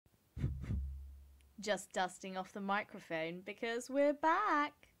Just dusting off the microphone because we're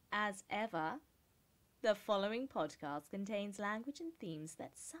back. As ever, the following podcast contains language and themes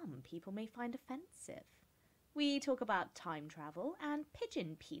that some people may find offensive. We talk about time travel and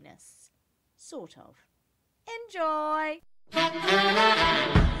pigeon penis. Sort of. Enjoy!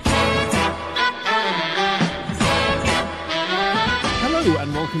 Hello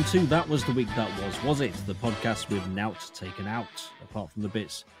and welcome to That Was the Week That Was it? The podcast with nought taken out, apart from the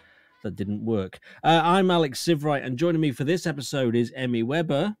bits that didn't work. I'm Alex Sievewright, and joining me for this episode is Emi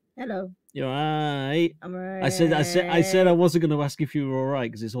Webber. Hello. You're right. I'm alright. I said I wasn't going to ask if you were all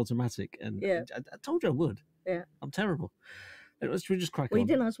right because it's automatic, and Yeah. I told you I would. Yeah. I'm terrible. Let's just crack on. You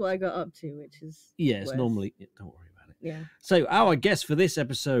didn't ask what I got up to, which is Yes, worse. normally. Don't worry about it. Yeah. So our guest for this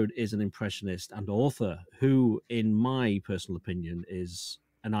episode is an impressionist and author who, in my personal opinion, is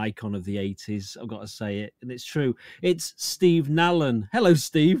an icon of the 80s. I've got to say it, and it's true. It's Steve Nallon. Hello,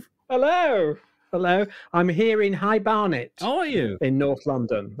 Steve. Hello. Hello. I'm here in High Barnet. How are you? In North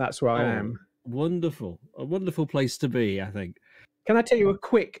London. That's where I am. Wonderful. A wonderful place to be, I think. Can I tell you a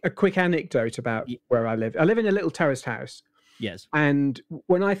quick anecdote about where I live? I live in a little terraced house. Yes. And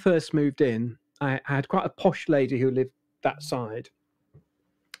when I first moved in, I had quite a posh lady who lived that side.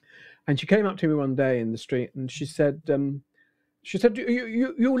 And she came up to me one day in the street and she said, you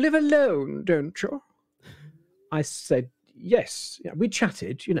live alone, don't you? I said, yes. Yeah, we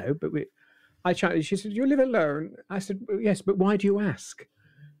chatted, but I chatted. She said, you live alone? I said, yes, but why do you ask?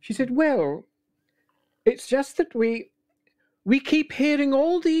 She said, well, it's just that we keep hearing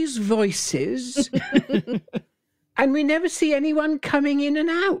all these voices and we never see anyone coming in and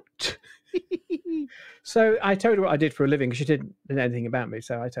out. So I told her what I did for a living because she didn't know anything about me.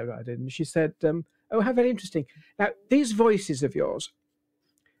 So I told her what I did. And she said, oh, how very interesting. Now, these voices of yours,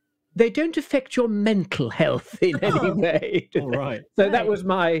 they don't affect your mental health in any way. All right. So that was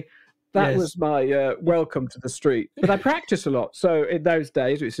my welcome to the street. But I practice a lot. So in those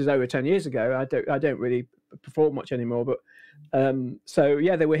days, which is over 10 years ago, I don't really perform much anymore. But so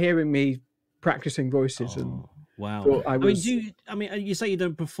yeah, they were hearing me practicing voices. And wow. You say you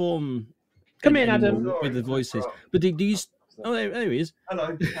don't perform. Come in, Adam. With the voices, but do you? Oh, there he is.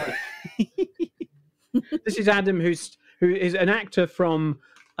 Hello. This is Adam, who is an actor from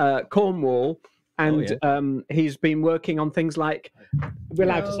Cornwall. And he's been working on things like, we're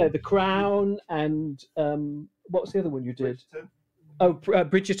allowed to say, The Crown, and what's the other one you did? Bridgerton. Oh,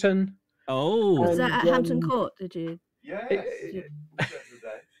 Bridgerton. Oh. Was that at Hampton Court, did you? Yes.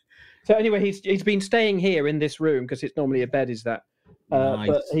 So anyway, he's been staying here in this room because it's normally a bed, is that? Nice.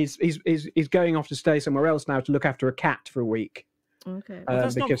 But he's going off to stay somewhere else now to look after a cat for a week. Okay.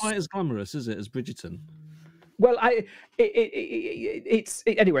 That's not quite as glamorous, is it, as Bridgerton? Well, I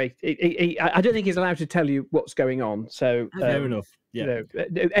don't think he's allowed to tell you what's going on. So fair enough. Yeah.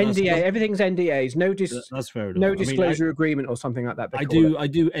 NDA, everything's NDAs. That's fair enough. No disclosure agreement or something like that. I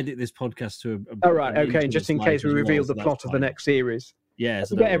do edit this podcast to. Oh right, okay. Just in case we reveal the plot of the next series. Yeah,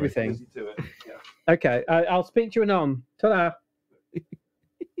 so get everything. Okay, I'll speak to you anon. Ta-da.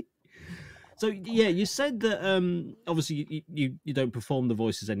 So yeah, you said that obviously you don't perform the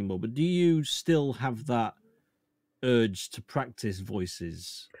voices anymore, but do you still have that urge to practice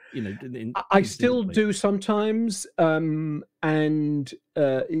voices? I still do sometimes, and next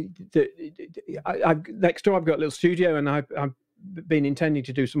door I've got a little studio, and I've been intending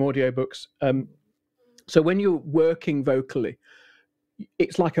to do some audiobooks. So when you're working vocally,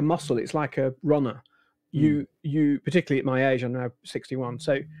 it's like a muscle. It's like a runner. You particularly at my age, I'm now 61,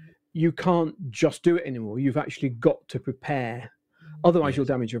 so you can't just do it anymore. You've actually got to prepare, otherwise you'll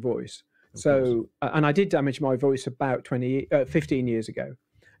damage your voice. So, and I did damage my voice about 15 years ago,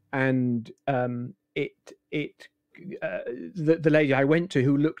 and the lady I went to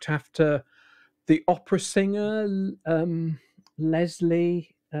who looked after the opera singer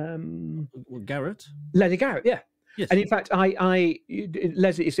Leslie Garrett. Leslie Garrett, yeah. Yes. And in fact,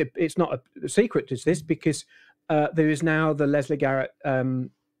 Leslie, it's not a secret, is this, because there is now the Leslie Garrett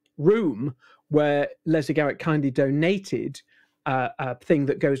room where Leslie Garrett kindly donated a thing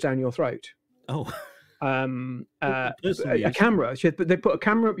that goes down your throat. Oh, a camera. They put a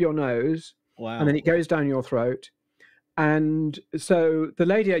camera up your nose, wow, and then it goes down your throat. And so the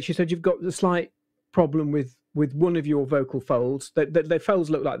lady, she said, you've got a slight problem with one of your vocal folds. The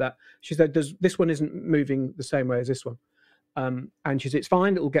folds look like that. She said, this one isn't moving the same way as this one. And she said, it's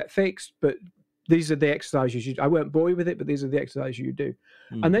fine, it'll get fixed, but these are the exercises I won't bore you with it, but these are the exercises you do.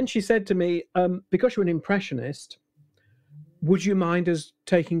 And then she said to me, because you're an impressionist, would you mind us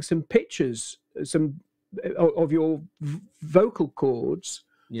taking some pictures, of your vocal cords?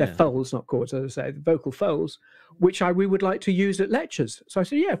 Yeah. They're folds, not chords, as I say, the vocal folds, which we would like to use at lectures. So I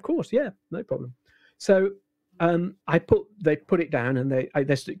said, yeah, of course, yeah, no problem. So they put it down, and they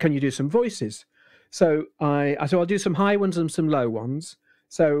said, "Can you do some voices?" So I said, "I'll do some high ones and some low ones."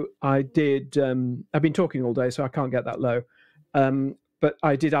 So I did. I've been talking all day, so I can't get that low. But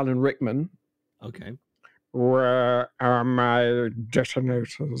I did Alan Rickman. Okay. Where are my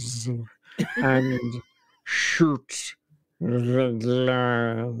detonators? And shoot the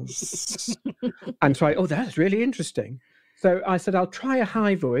glass. And so that's really interesting. So I said, I'll try a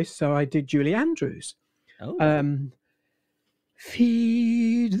high voice. So I did Julie Andrews. Oh.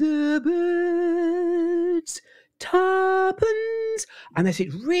 Feed the birds, tuppence. And it's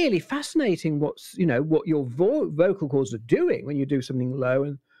really fascinating what your vocal cords are doing when you do something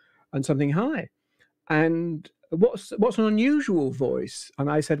low and something high. And what's an unusual voice? And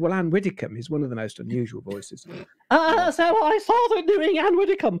I said, well, Anne Widdecombe is one of the most unusual voices. So I saw them doing Anne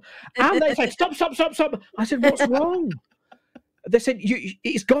Widdecombe. And they said, stop. I said, what's wrong? They said,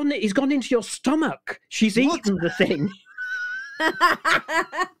 it's gone into your stomach. She's eaten the thing.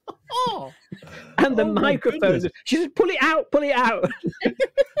 And the microphone, she said, pull it out.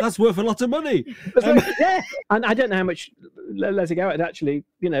 That's worth a lot of money. Yeah. And I don't know how much Leslie Garrett had actually,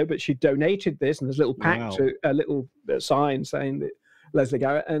 but she donated this, and there's a little a little sign saying that Leslie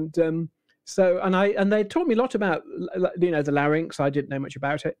Garrett. And and they taught me a lot about the larynx. I didn't know much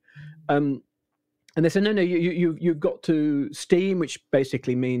about it. And they said, no, you've got to steam, which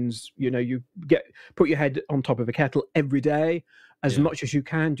basically means, you put your head on top of a kettle every day, as much as you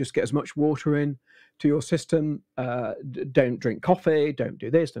can. Just get as much water in to your system. Don't drink coffee. Don't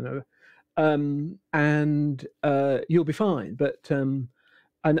do this. And you'll be fine. But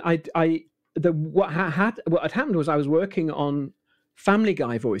what had happened was I was working on Family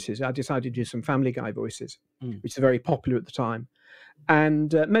Guy voices. I decided to do some Family Guy voices, which are very popular at the time.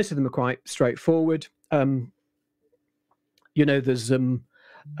 And most of them are quite straightforward. There's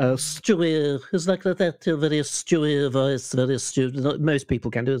Stewie, who's like that very Stewie voice, very Stewie. Most people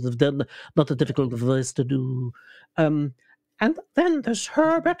can do it. They've done not a difficult voice to do. And then there's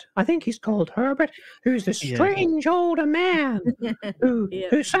Herbert. I think he's called Herbert, who's this strange older man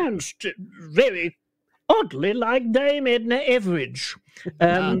who sounds very oddly like Dame Edna Everage.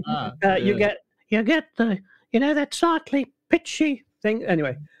 You get the that slightly pitchy thing.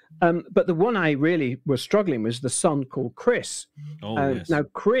 Anyway, but the one I really was struggling was the son called Chris. Yes. Now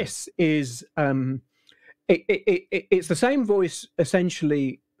Chris is it's the same voice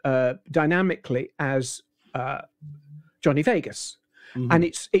essentially dynamically as Johnny Vegas, and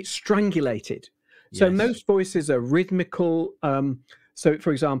it's strangulated. So most voices are rhythmical. So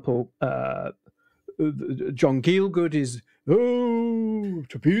for example, John Gielgud is, oh,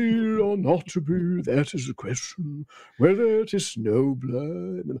 to be or not to be, that is the question, whether it is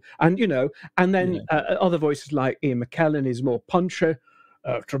snowblood. And, and then other voices like Ian McKellen is more punchy.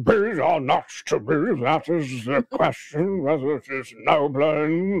 To be or not to be, that is the question, whether it is nobler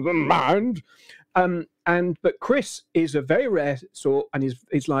in the mind. But Chris is a very rare sort, and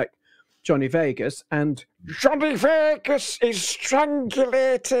he's like Johnny Vegas, and Johnny Vegas is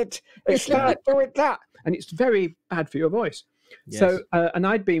strangulated. It's like doing that, and it's very bad for your voice. Yes. So, and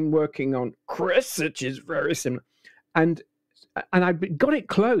I'd been working on Chris, which is very similar, and I got it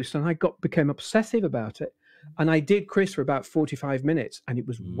close, and became obsessive about it, and I did Chris for about 45 minutes, and it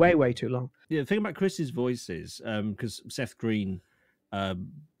was way too long. Yeah, the thing about Chris's voice is because Seth Green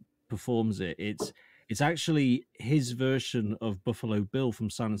performs it. It's actually his version of Buffalo Bill from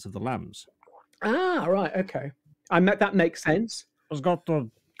Silence of the Lambs. Ah, right, okay. That makes sense. It's got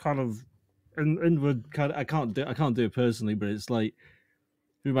the kind of inward kind of, I can't do it personally, but it's like,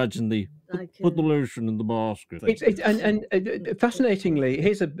 imagine put the lotion in the basket. And fascinatingly,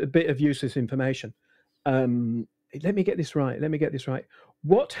 here's a bit of useless information. Let me get this right.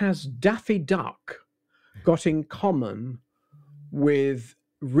 What has Daffy Duck got in common with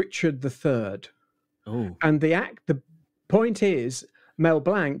Richard III? Oh. And the point is, Mel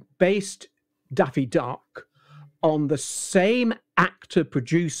Blanc based Daffy Duck on the same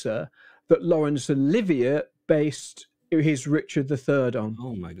actor-producer that Laurence Olivier based his Richard III on.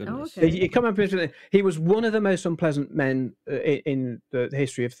 Oh my goodness! Okay. He was one of the most unpleasant men in the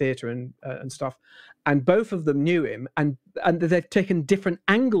history of theatre and stuff, and both of them knew him, and they've taken different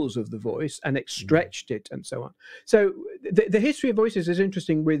angles of the voice and stretched it and so on. So the history of voices is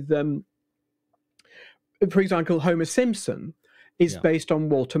interesting. With for example, Homer Simpson is based on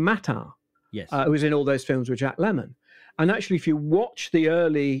Walter Matthau, who was in all those films with Jack Lemmon. And actually, if you watch the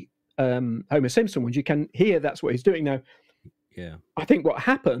early Homer Simpson ones, you can hear that's what he's doing now. Yeah, I think what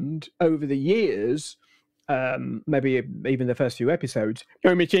happened over the years, maybe even the first few episodes.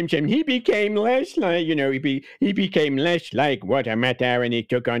 Homer Simpson, he became less like, he became less like what a matter, and he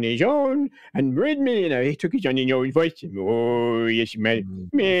took on his own and read me, he took his on his own voice. Oh, yes,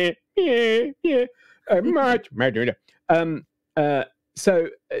 so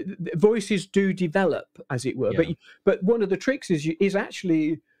voices do develop, as it were. Yeah. But one of the tricks is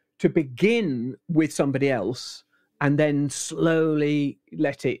actually to begin with somebody else and then slowly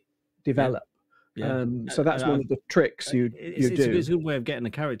let it develop. Yeah. So that's one of the tricks you do. It's a good way of getting a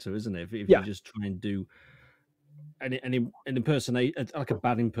character, isn't it? If you just try and do an impersonate, like a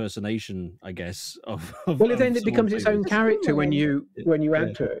bad impersonation, I guess. Well, then it becomes its own character when you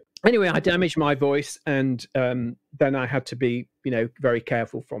add to it. Anyway, I damaged my voice, and then I had to be, very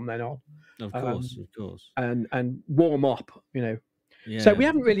careful from then on. Of course. And warm up, Yeah. So we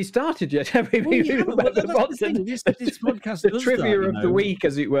haven't really started yet, have we? This podcast the does trivia that, of the week,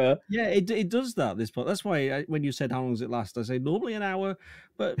 as it were. Yeah, it does that. That's why when you said how long does it last, I say normally an hour,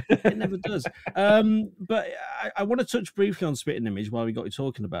 but it never does. But I want to touch briefly on Spitting Image while we got you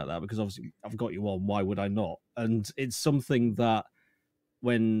talking about that, because obviously I've got you on. Why would I not? And it's something that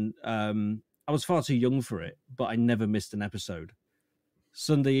when I was far too young for it, but I never missed an episode.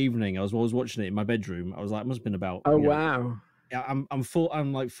 Sunday evening, I was watching it in my bedroom. I was like, it must have been about. Oh wow. Yeah,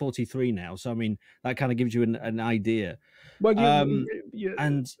 I'm like 43 now, so I mean that kind of gives you an idea. Well,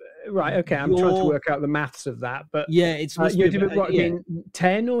 and right, okay, I'm trying to work out the maths of that, but yeah, it's you did what,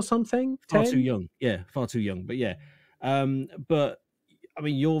 10 or something? 10? Far too young, far too young. But yeah, but I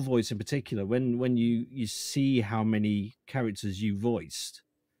mean your voice in particular, when you see how many characters you voiced,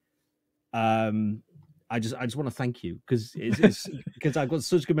 I just want to thank you because because I've got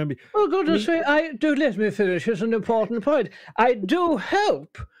such good memory. Oh, goodness me! Do let me finish. It's an important point. I do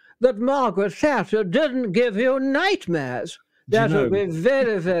hope that Margaret Thatcher didn't give you nightmares. That would be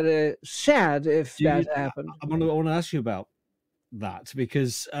very, very sad if that happened. I want to ask you about that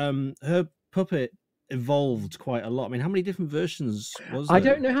because her puppet evolved quite a lot. I mean, how many different versions was there? I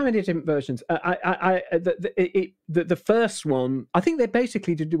don't know how many different versions. The first one, I think they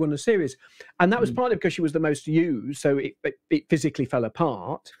basically did one a series, and that was partly because she was the most used, so it physically fell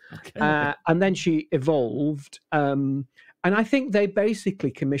apart. Okay. And then she evolved, and I think they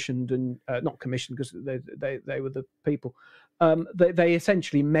basically commissioned and not commissioned because they were the people. They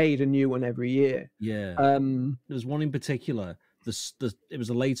essentially made a new one every year. Yeah. There's one in particular. It was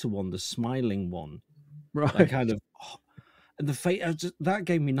a later one, the smiling one. Right. That kind of, and the fate that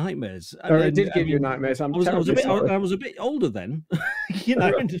gave me nightmares. And it did give you nightmares. I was a bit older then,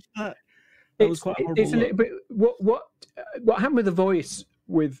 That was quite horrible. It's a little bit. What happened with the voice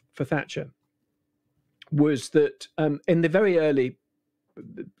for Thatcher was that in the very early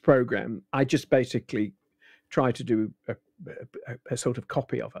program, I just basically tried to do a sort of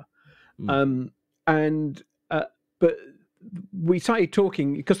copy of her, but we started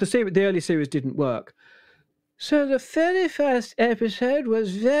talking because the early series didn't work. So the very first episode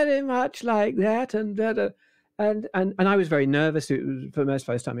was very much like that, and I was very nervous. It was for the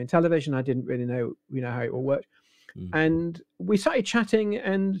first time in television. I didn't really know how it all worked, and we started chatting.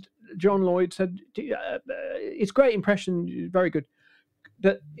 And John Lloyd said, "It's great impression, very good.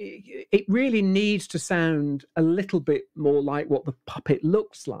 That it really needs to sound a little bit more like what the puppet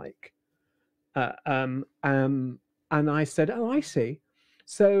looks like." And I said, "Oh, I see.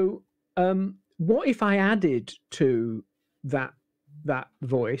 So, what if I added to that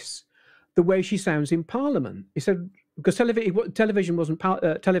voice the way she sounds in Parliament?" He said, because television wasn't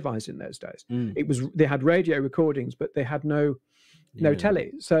televised in those days. They had radio recordings, but they had no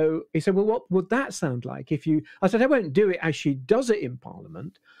telly. So he said, "Well, what would that sound like if you?" I said, "I won't do it as she does it in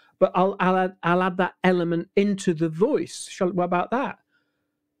Parliament, but I'll add that element into the voice. What about that?"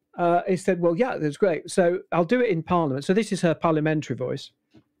 He said, "Well, yeah, that's great. So I'll do it in Parliament." So this is her parliamentary voice.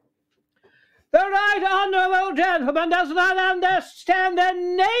 "The right honourable gentleman does not understand the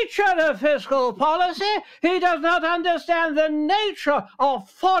nature of fiscal policy. He does not understand the nature of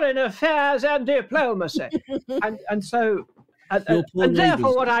foreign affairs and diplomacy." and so, and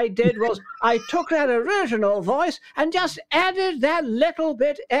therefore what I did was I took that original voice and just added that little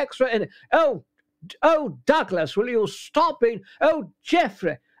bit extra in it. Oh, Douglas, will you stop being... Oh,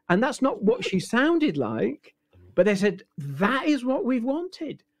 Geoffrey. And that's not what she sounded like. But they said, that is what we've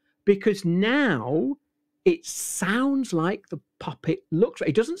wanted. Because now it sounds like the puppet looks.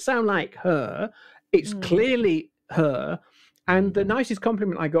 It doesn't sound like her. It's clearly her. And the nicest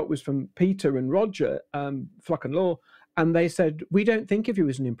compliment I got was from Peter and Roger, Flock and Law. And they said, "We don't think of you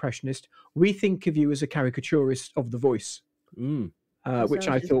as an impressionist. We think of you as a caricaturist of the voice." Which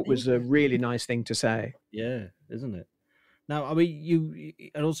I thought was a really nice thing to say. Yeah, isn't it? Now, I mean,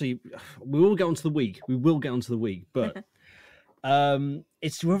 and also we will get onto the week. We will get onto the week, but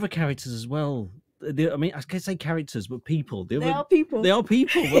it's your other characters as well. I mean, I can't say characters, but people. They are people. They are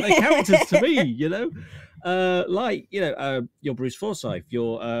people, but they're characters to me. You know, like you're Bruce Forsyth.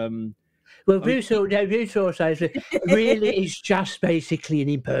 You're well, Bruce Forsyth really is just basically an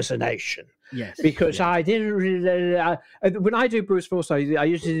impersonation. Yes, because I didn't really. When I do Bruce Forsyth, I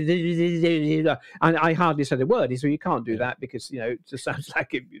used to, and I hardly said a word. So you can't do that because it just sounds like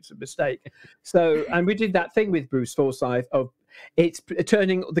it's a mistake. So, and we did that thing with Bruce Forsyth of it's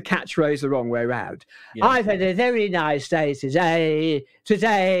turning the catchphrase the wrong way around. Yeah. I've had a very nice day today.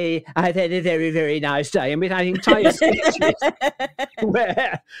 Today, I've had a very, very nice day. And we'd had entire sketches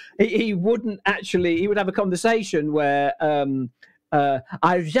where he wouldn't actually. He would have a conversation where.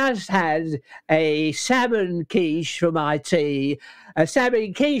 I've just had a salmon quiche for my tea. A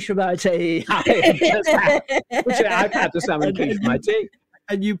salmon quiche for my tea. I've had the salmon quiche for my tea.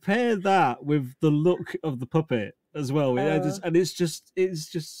 And you pair that with the look of the puppet as well. And it's just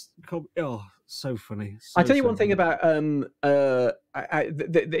so funny. I'll tell you one thing about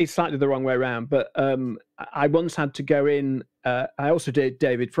it's slightly the wrong way around, but I once had to go in. I also did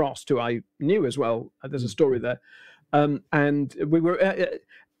David Frost, who I knew as well. There's a story there. And we were.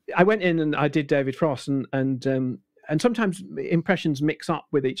 I went in and I did David Frost, and sometimes impressions mix up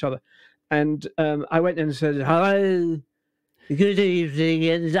with each other. And I went in and said, "Hello, good evening,"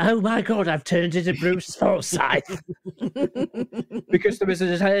 and oh my God, I've turned into Bruce Forsyth because there was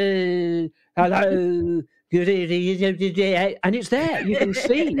a hello, good evening, and it's there. You can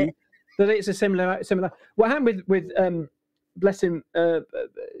see that it's a similar. What happened with bless him,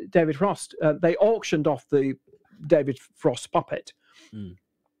 David Frost? They auctioned off the David Frost puppet,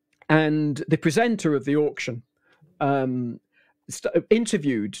 and the presenter of the auction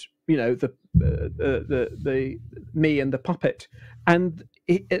interviewed, the me and the puppet, and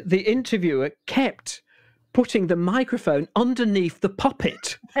the interviewer kept putting the microphone underneath the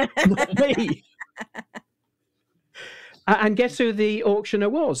puppet, not me. And guess who the auctioner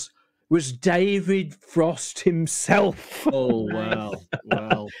was? Was David Frost himself. Oh wow!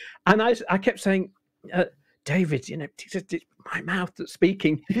 Wow! And I kept saying. David, it's my mouth that's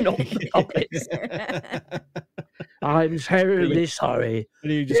speaking, not the puppet. I'm terribly sorry.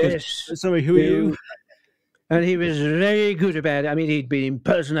 Sorry, who are you? And he was very good about it. I mean, he'd been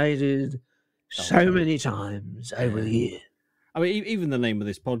impersonated so many times over the year. I mean, even the name of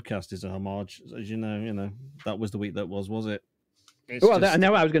this podcast is a homage, as you know. That was the week that was it? I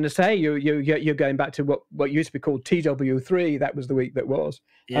know. I was going to say you're going back to what used to be called TW3. That was the week that was.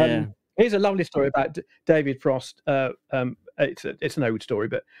 Yeah. Here's a lovely story about David Frost. It's an old story,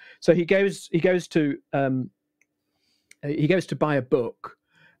 but so he goes to buy a book,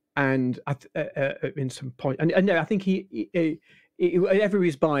 and in some point, and no, I think whatever he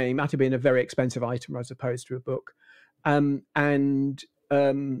was buying, it might have been a very expensive item as opposed to a book, and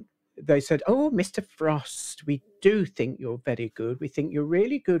they said, "Oh, Mr. Frost, we do think you're very good. We think you're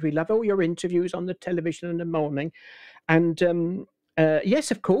really good. We love all your interviews on the television in the morning, and." Yes,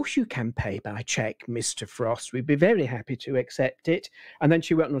 of course you can pay by cheque, Mr. Frost. We'd be very happy to accept it. And then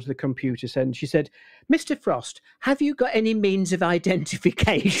she went onto the computer and she said, Mr. Frost, have you got any means of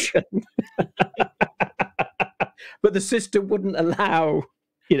identification? But the system wouldn't allow,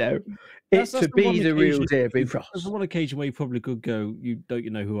 it to be the real David Frost. There's one occasion where you probably could go, you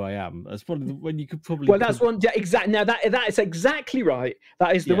know who I am. That's probably when you could probably. Well, that's one. Yeah, exactly. Now that is exactly right.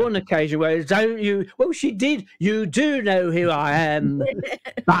 That is the one occasion where don't you? Well, she did. You do know who I am,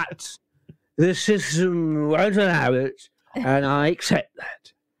 but the system won't allow it, and I accept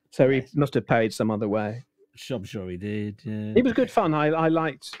that. So he must have paid some other way. I'm sure he did. Yeah. It was good fun. I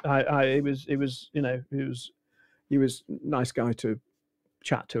liked. It was. He was a nice guy to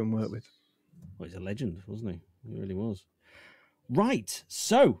chat to and work with. Well, he's a legend, wasn't he? He really was. Right.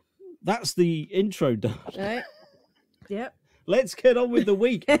 So that's the intro done. Right. Yep. Let's get on with the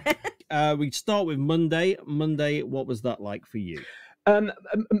week. We start with Monday. Monday, what was that like for you?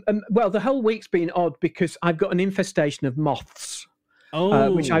 Well, the whole week's been odd because I've got an infestation of moths,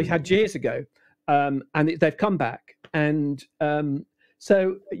 which I had years ago, and they've come back. And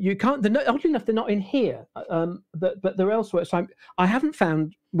so you can't. Oddly enough, they're not in here, but they're elsewhere. So I haven't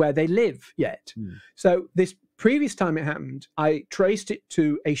found where they live yet. So this previous time it happened, I traced it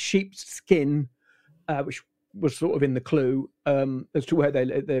to a sheep's skin, which was sort of in the clue as to where they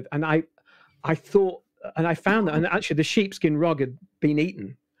live. And I thought, and I found that, and actually the sheepskin rug had been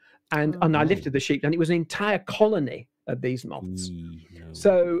eaten, and I lifted the sheep, and it was an entire colony of these moths. No.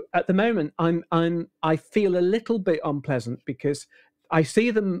 So at the moment, I feel a little bit unpleasant because I see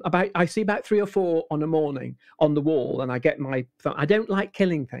about 3 or 4 on a morning on the wall, and I get I don't like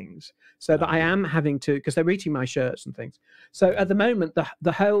killing things, so that I am having to, because they're eating my shirts and things. So at the moment,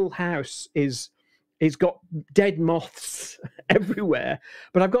 the whole house is got dead moths everywhere,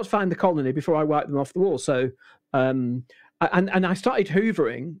 but I've got to find the colony before I wipe them off the wall. So, and I started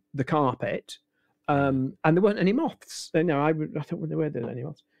hoovering the carpet, and there weren't any moths. I thought, well, were there any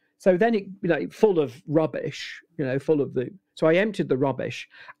moths? So then it, full of rubbish, so I emptied the rubbish,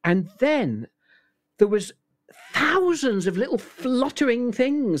 and then there was thousands of little fluttering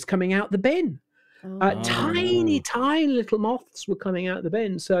things coming out the bin. Tiny little moths were coming out the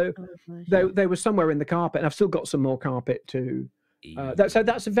bin. So they were somewhere in the carpet, and I've still got some more carpet too. So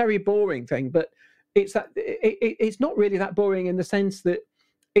that's a very boring thing, but it's not really that boring in the sense that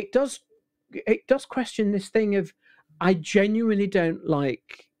it does question this thing of, I genuinely don't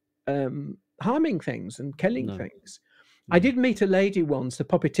like harming things and killing things. I did meet a lady once, a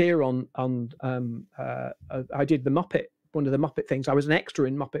puppeteer on I did one of the Muppet things. I was an extra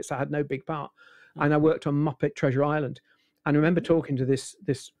in Muppets. I had no big part. And I worked on Muppet Treasure Island. And I remember talking to this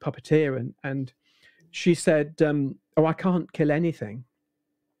puppeteer, and she said, oh, I can't kill anything.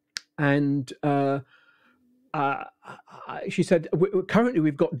 And she said, currently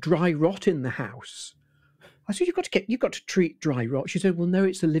we've got dry rot in the house. I said, you've got to treat dry rot. She said, well, no,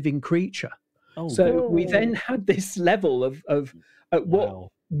 it's a living creature. So we then had this level of what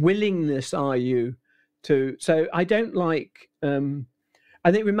willingness are you to? So I don't like,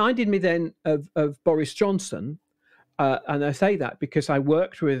 and it reminded me then of Boris Johnson. And I say that because I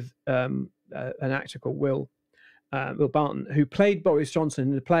worked with an actor called Will Barton, who played Boris Johnson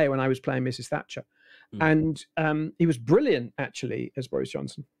in the play when I was playing Mrs. Thatcher. And he was brilliant, actually, as Boris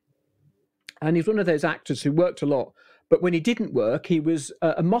Johnson. And he's one of those actors who worked a lot, but when he didn't work, he was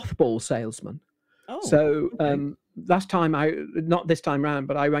a mothball salesman. Last time not this time round,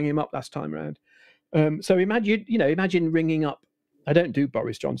 but I rang him up last time round. So imagine ringing up. I don't do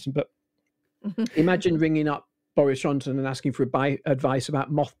Boris Johnson, but imagine ringing up Boris Johnson and asking for advice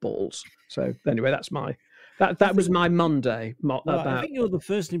about mothballs. So anyway, that was my Monday. I think you're the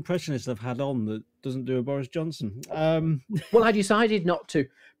first impressionist I've had on that doesn't do a Boris Johnson. Well, I decided not to.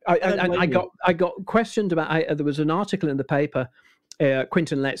 I got questioned about. There was an article in the paper,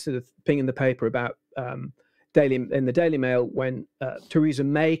 Quinton Letts did a thing in the paper about in the Daily Mail when Theresa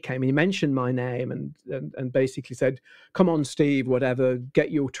May came. He mentioned my name and basically said, "Come on, Steve, whatever,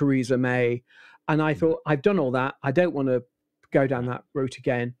 get your Theresa May." And I thought, I've done all that. I don't want to go down that route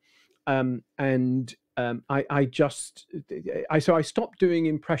again. So I stopped doing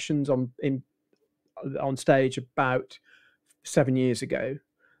impressions on stage about 7 years ago,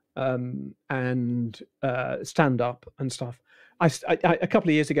 and stand up and stuff. A couple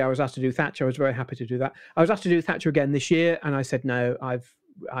of years ago, I was asked to do Thatcher. I was very happy to do that. I was asked to do Thatcher again this year, and I said no.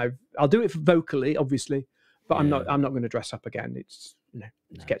 I'll do it vocally, obviously, but I'm not going to dress up again. It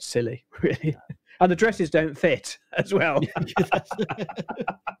gets silly, really. And the dresses don't fit as well.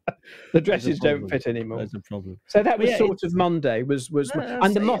 The dresses don't fit anymore. That's a problem. So that was sort of Monday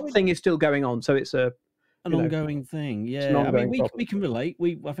and the moth thing is still going on. So it's an ongoing thing. Yeah, I mean, we can relate.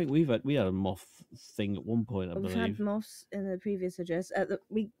 I think we had a moth thing at one point. We've had moths in the previous address.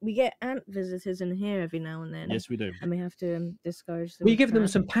 We get ant visitors in here every now and then. Yes, we do. And we have to discourage them. Well, you give them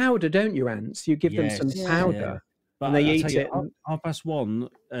some powder, don't you, ants? You give them some powder. Yeah. But and they eat it. 1:30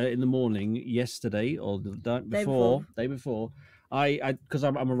 in the morning yesterday or the day before, I because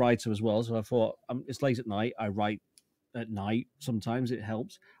I'm a writer as well, so I thought it's late at night. I write at night. Sometimes it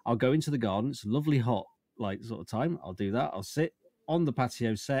helps. I'll go into the garden. It's a lovely hot sort of time. I'll do that. I'll sit on the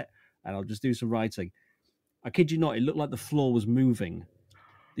patio set and I'll just do some writing. I kid you not, it looked like the floor was moving.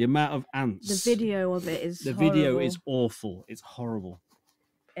 The amount of ants. The video of it is horrible. Video is awful. It's horrible.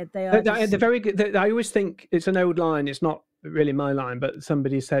 They're very good. I always think it's an old line. It's not really my line, but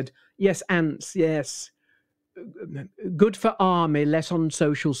somebody said, "Yes, ants. Yes, good for army, less on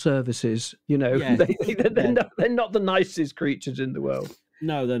social services." Yes. They're not the nicest creatures in the world.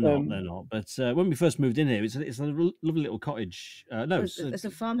 No, they're not. They're not. But when we first moved in here, it's a lovely little cottage. It's a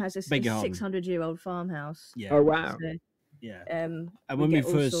farmhouse. It's a 600-year-old farmhouse. Yeah. Oh wow. So, yeah. And when we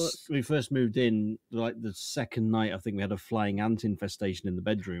first moved in, the second night, I think we had a flying ant infestation in the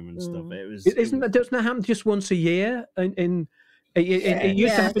bedroom and stuff. Doesn't that happen just once a year? It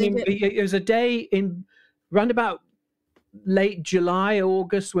used to happen. It was a day in round about late July,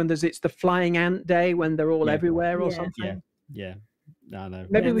 August, when it's the flying ant day when they're all everywhere or something. Yeah. No.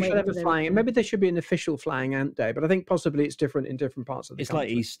 Maybe we should have a flying. Maybe there should be an official flying ant day, but I think possibly it's different in different parts of the country.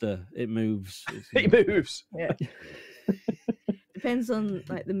 It's like Easter. It moves. It moves. Yeah. Depends on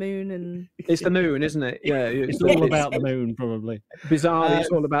like the moon and. It's the moon, isn't it? Yeah, It's all about the moon, probably. Bizarrely, it's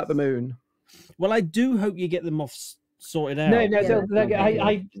all about the moon. Well, I do hope you get the moths sorted out.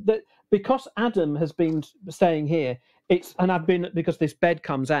 Because Adam has been staying here, because this bed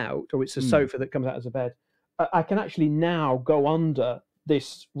comes out, or it's a sofa that comes out as a bed. I can actually now go under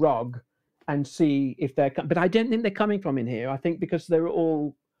this rug and see if but I don't think they're coming from in here. I think because they're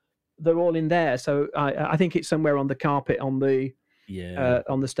all in there. So I think it's somewhere on the carpet on the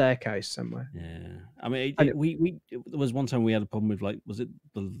staircase somewhere. Yeah, I mean, there was one time we had a problem with was it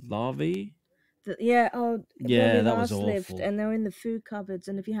the larvae? That was awful. lived, and they were in the food cupboards.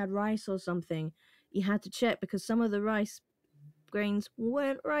 And if you had rice or something, you had to check because some of the rice grains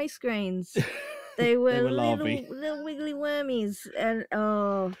weren't rice grains. They were little wiggly wormies, and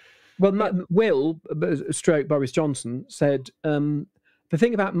Will stroke Boris Johnson said the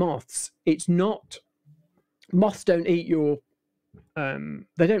thing about moths, it's not moths don't eat your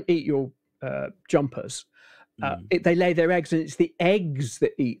jumpers. They lay their eggs, and it's the eggs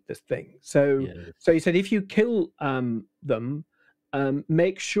that eat the thing. So he said if you kill them,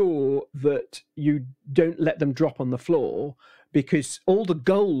 make sure that you don't let them drop on the floor, because all the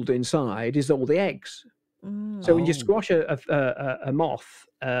gold inside is all the eggs. So when you squash a moth,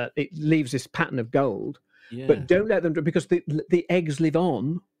 it leaves this pattern of gold. But don't let them drop, because the eggs live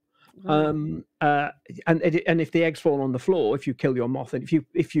on. And if the eggs fall on the floor, if you kill your moth, and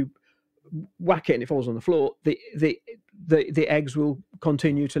if you whack it and it falls on the floor, the eggs will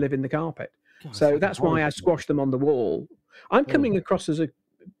continue to live in the carpet. God, so that's why I squash them on the wall. I'm coming across as a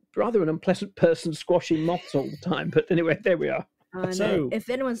rather an unpleasant person squashing moths all the time, but anyway, there we are. So if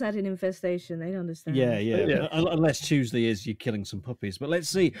anyone's had an infestation, they'd understand. Yeah. Unless Tuesday is you're killing some puppies, but let's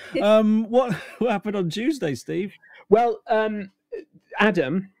see. What happened on Tuesday, Steve? Well,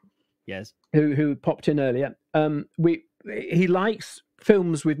 Adam, yes, who popped in earlier, he likes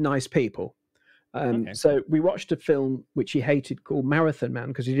films with nice people. So we watched a film which he hated called Marathon Man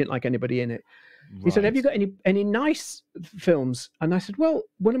because he didn't like anybody in it. He said, have you got any nice films? And I said, well,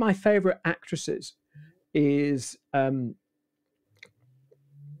 one of my favorite actresses is in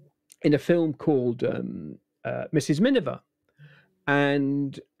a film called Mrs. Miniver,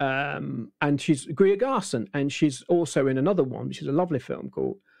 and she's Greer Garson, and she's also in another one, which is a lovely film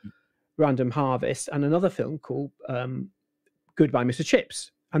called Random Harvest, and another film called Goodbye, Mr.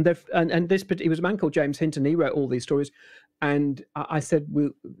 Chips. And he was a man called James Hinton. He wrote all these stories, and I said, well,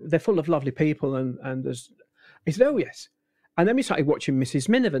 they're full of lovely people, and there's. He said, oh yes, and then we started watching Mrs.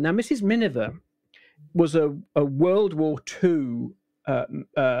 Miniver. Now, Mrs. Miniver was a World War II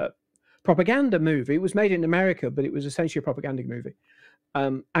propaganda movie. It was made in America, but it was essentially a propaganda movie,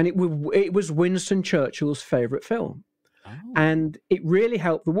 and it was Winston Churchill's favorite film, and it really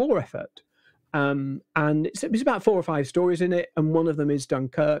helped the war effort. And it's about 4 or 5 stories in it, and one of them is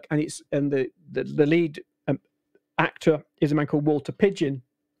Dunkirk, and the lead actor is a man called Walter Pidgeon,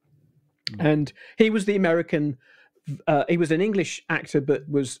 and he was the American. He was an English actor, but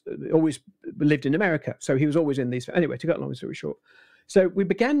was always lived in America, so he was always in these. Anyway, to cut a long story short, so we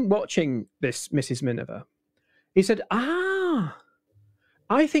began watching this Mrs. Miniver. He said, I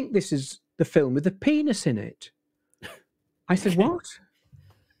think this is the film with the penis in it. I said, what?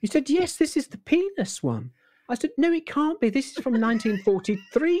 He said, yes, this is the penis one. I said, no, it can't be. This is from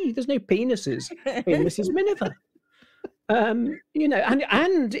 1943. There's no penises in Mrs. Miniver. And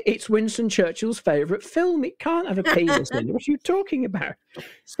it's Winston Churchill's favourite film. It can't have a penis in it. What are you talking about?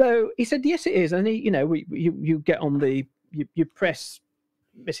 So he said, yes, it is. And you get on you press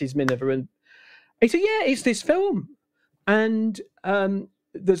Mrs. Miniver, and he said, yeah, it's this film. And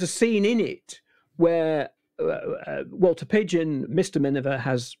there's a scene in it where Walter Pidgeon, Mr. Miniver,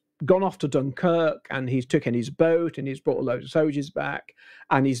 has gone off to Dunkirk, and he's taken his boat, and he's brought a load of soldiers back,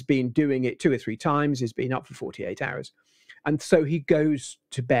 and he's been doing it 2 or 3 times. He's been up for 48 hours. And so he goes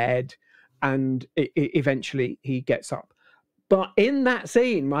to bed, and eventually he gets up. But in that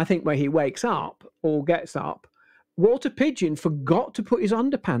scene, I think where he wakes up or gets up, Walter Pidgeon forgot to put his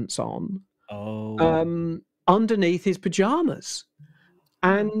underpants on underneath his pajamas.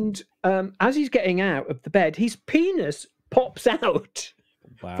 And as he's getting out of the bed, his penis pops out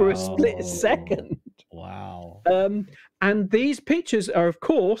for a split second. Wow. And these pictures are, of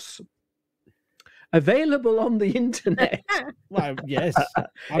course, available on the internet. Well, yes.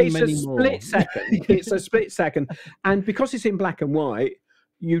 It's a split second. It's a split second. And because it's in black and white,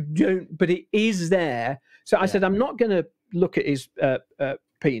 you don't, but it is there. So I said, I'm not going to look at his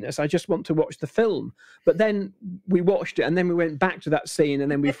penis. I just want to watch the film. But then we watched it, and then we went back to that scene,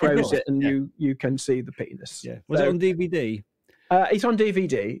 and then we froze it, and you can see the penis. Yeah. Was it on DVD? It's on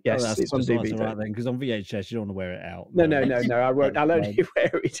DVD. Yes, that's it's on DVD. Right then, because on VHS you don't want to wear it out. No. I won't. I'll only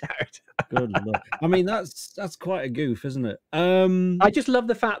wear it out. Good Lord. I mean, that's quite a goof, isn't it? I just love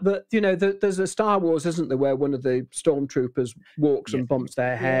the fact that there's a Star Wars, isn't there, where one of the stormtroopers walks and bumps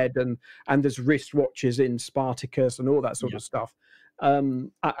their head, and there's wristwatches in Spartacus and all that sort of stuff.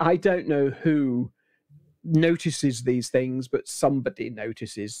 I don't know who notices these things, but somebody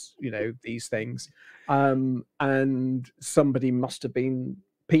notices, these things, and somebody must have been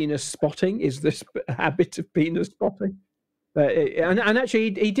penis spotting. Is this a habit of penis spotting? And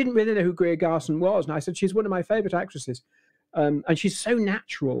actually, he didn't really know who Greer Garson was, and I said she's one of my favourite actresses, and she's so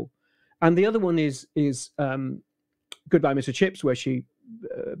natural. And the other one is Goodbye, Mr. Chips, where she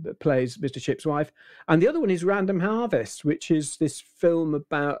plays Mr. Chips' wife, and the other one is Random Harvest, which is this film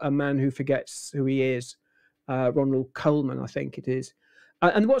about a man who forgets who he is. Ronald Coleman, I think it is.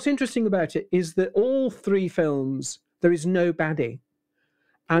 And what's interesting about it is that all three films, there is no baddie.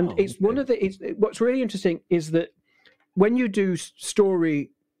 And what's really interesting is that when you do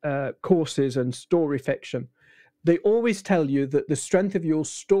story courses and story fiction, they always tell you that the strength of your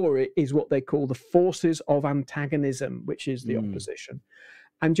story is what they call the forces of antagonism, which is the opposition.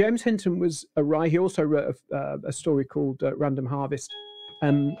 And James Hinton was a writer. He also wrote a story called Random Harvest.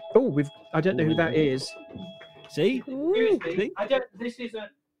 I don't know who that is. See? Ooh. I don't. This is a.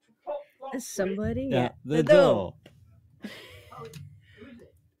 Somebody at the door.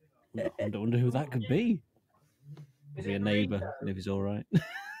 I wonder who that could be. Maybe a neighbour, if he's all right.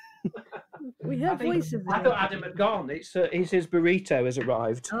 We have voices. I thought Adam had gone. It's his burrito has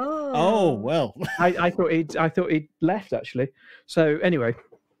arrived. Oh well. I thought he'd left actually. So anyway,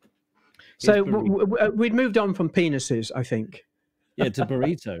 we'd moved on from penises, I think. Yeah, to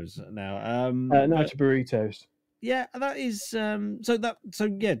burritos now. Now to burritos. Yeah, that is.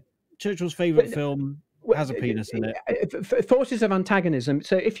 Churchill's favourite film has a penis in it. Forces of Antagonism.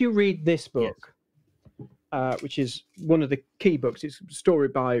 So if you read this book, which is one of the key books, it's a story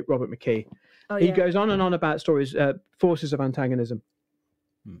by Robert McKee. He goes on and on about stories, Forces of Antagonism.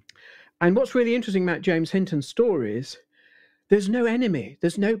 And what's really interesting about James Hinton's stories, there's no enemy,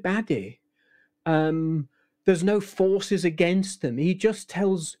 there's no baddie, there's no forces against them. He just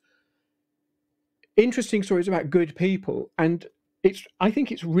tells interesting stories about good people, and I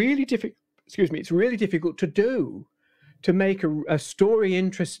think it's really difficult. It's really difficult to do, to make a story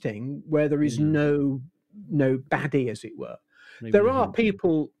interesting where there is no baddie, as it were. There are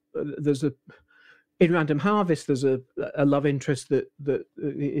people. In Random Harvest, there's a love interest that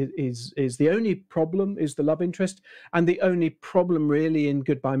is the only problem is the love interest, and the only problem really in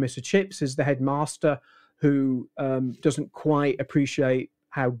Goodbye, Mr. Chips is the headmaster who doesn't quite appreciate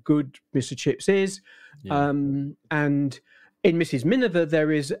how good Mr. Chips is. And in Mrs. Miniver,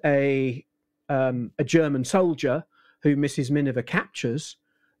 there is a German soldier who Mrs. Miniver captures,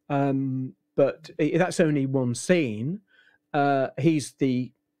 but that's only one scene. He's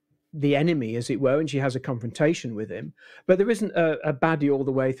the enemy, as it were, and she has a confrontation with him. But there isn't a baddie all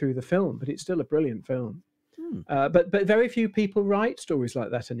the way through the film, but it's still a brilliant film. But very few people write stories like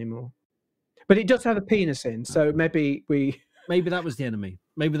that anymore. But it does have a penis in, so maybe that was the enemy.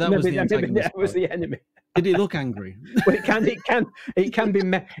 Maybe that was the antagonist. That was the enemy. Did he look angry? Well, it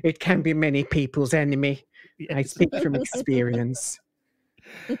can be many people's enemy. Yes. I speak from experience.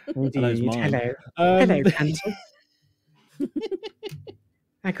 Indeed. Hello, Council.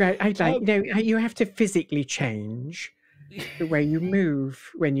 I'd like, you have to physically change the way you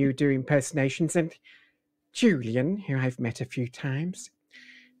move when you do impersonations. And Julian, who I've met a few times,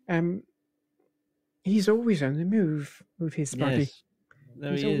 he's always on the move with his body.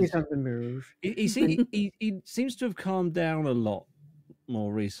 Yes, he's always on the move. He seems to have calmed down a lot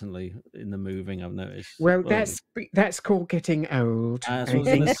more recently in the moving, I've noticed. Well, that's called getting old. That's what I was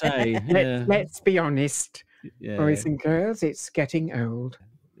going to say. Let's be honest, boys and girls, it's getting old.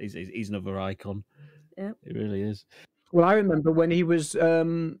 He's another icon. Yeah, it really is. Well, I remember when he was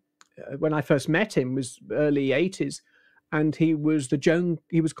when I first met him was early 80s, and he was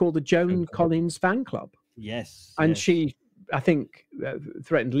called the Joan Collins fan club. Yes, and she, I think,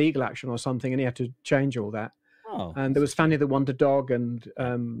 threatened legal action or something, and he had to change all that. Oh, and there was Fanny the Wonder Dog, and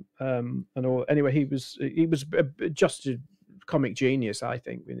all. Anyway, he was just a comic genius, I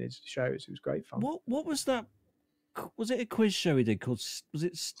think, in his shows. It was great fun. What was that? Was it a quiz show he did called? Was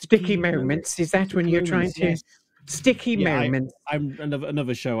it Sticky Moments? Is that when you're trying to? Yes. Sticky Moments. I'm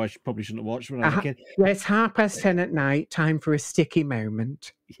another show I probably shouldn't have watched when I was a kid. It's 10:30 at night. Time for a sticky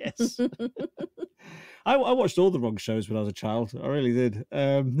moment. Yes. I watched all the wrong shows when I was a child. I really did.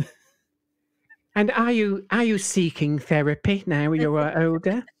 And are you seeking therapy now you're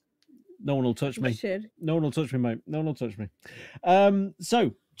older? No one will touch me. Should. No one will touch me, mate. No one will touch me.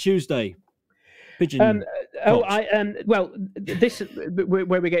 So Tuesday, pigeon. Well, this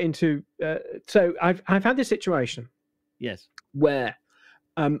where we get into. So I've had this situation. Yes. Where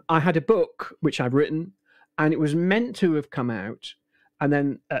I had a book which I've written, and it was meant to have come out, and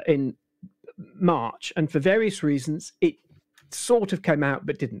then in March, and for various reasons, it sort of came out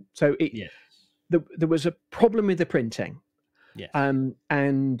but didn't. So there was a problem with the printing. Yes.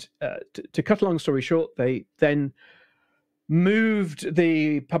 And to cut a long story short, they then moved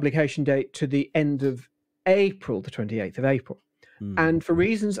the publication date to the end of April, the 28th of April. And for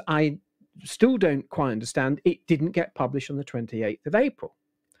reasons I still don't quite understand, it didn't get published on the 28th of April.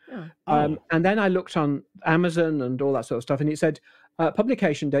 And then I looked on Amazon and all that sort of stuff, and it said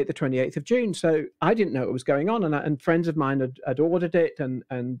publication date the 28th of June. So I didn't know what was going on, and friends of mine had ordered it,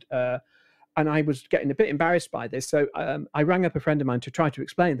 and I was getting a bit embarrassed by this. So I rang up a friend of mine to try to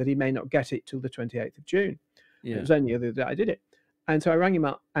explain that he may not get it till the 28th of June. Yeah. It was only the other day I did it. And so I rang him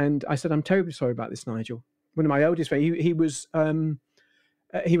up and I said, I'm terribly sorry about this, Nigel. One of my oldest friends, he was on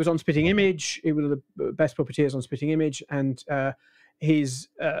Spitting Image. He was the best puppeteers on Spitting Image. And his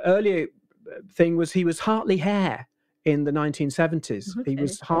earlier thing was he was Hartley Hare in the 1970s. Okay. He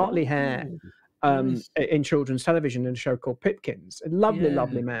was Hartley Hare in children's television in a show called Pipkins. A lovely,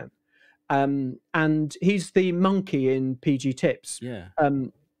 lovely man. And he's the monkey in PG Tips. Yeah.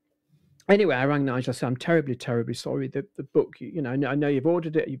 Anyway, I rang Nigel. I said, I'm terribly, terribly sorry. The book, you know, I know you've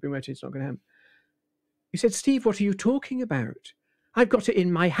ordered it. You've been waiting. It's not going to happen. He said, Steve, what are you talking about? I've got it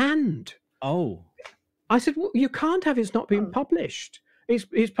in my hand. Oh. I said, well, you can't have it's not been published.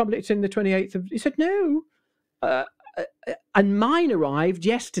 He's published in the 28th of... He said, no. And mine arrived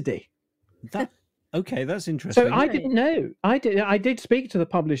yesterday. Okay, that's interesting. So I didn't know. I did speak to the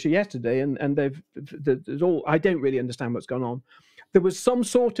publisher yesterday, and there's all. I don't really understand what's gone on. There was some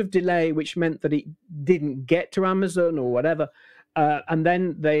sort of delay, which meant that it didn't get to Amazon or whatever, and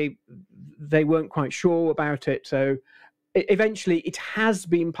then they weren't quite sure about it. So eventually, it has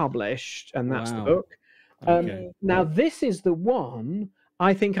been published, and that's the book. Now this is the one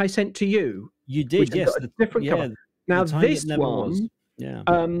I think I sent to you. You did, yes. A different cover. Now this one,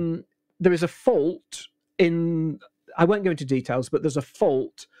 there is a fault in, I won't go into details, but there's a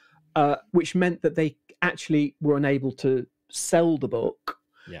fault which meant that they actually were unable to sell the book.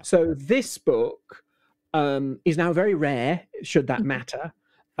 Yeah. So this book is now very rare, should that matter.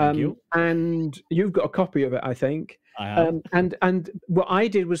 Thank you. And you've got a copy of it, I think. I have. And what I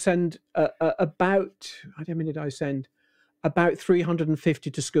did was send about, how many did I send? About 350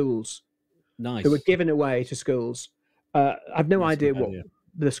 to schools. Nice. They were given away to schools. I've no idea what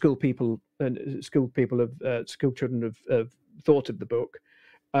the school people and school children have thought of the book.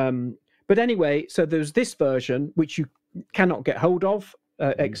 But anyway, so there's this version which you cannot get hold of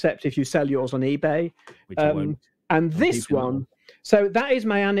except if you sell yours on eBay. Which I won't. And this one. So that is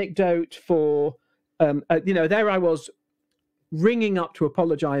my anecdote for, there I was ringing up to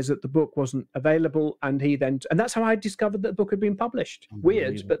apologize that the book wasn't available, and that's how I discovered that the book had been published.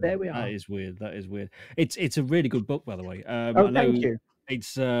 Weird, but there we are. That is weird. It's a really good book, by the way. Thank you.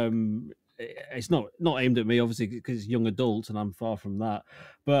 It's not aimed at me, obviously, because it's young adult, and I'm far from that.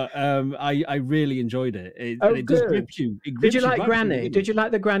 But I really enjoyed it. It does grip you. Did you like Granny? Did you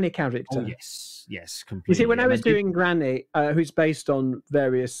like the Granny character? Oh, yes, completely. You see, when I was doing Granny, who's based on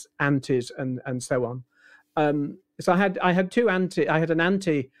various aunties and so on. So I had two auntie. I had an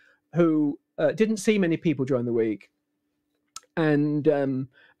auntie who didn't see many people during the week, and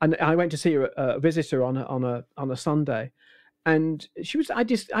I went to see her, a visitor on a Sunday. And she was,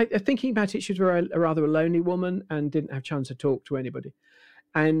 thinking about it, she was a rather lonely woman and didn't have a chance to talk to anybody.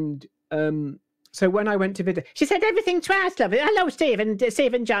 And so when I went to visit, she said everything twice, love. Hello, Stephen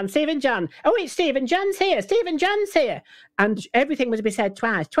John. Oh, it's Stephen John's here. And everything was to be said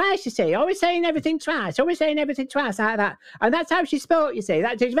twice, you see. Always saying everything twice like that. And that's how she spoke, you see.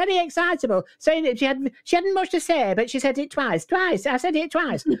 That she was very excitable, saying that she hadn't much to say, but she said it twice. I said it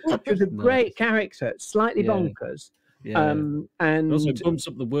twice. She was a great character, slightly bonkers. Yeah. And it also bumps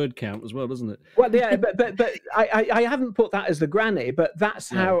up the word count as well, doesn't it? Well, yeah, but I haven't put that as the Granny, but that's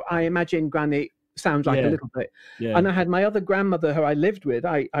how I imagine Granny sounds like a little bit. Yeah. And I had my other grandmother who I lived with.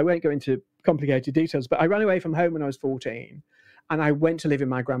 I won't go into complicated details, but I ran away from home when I was 14, and I went to live in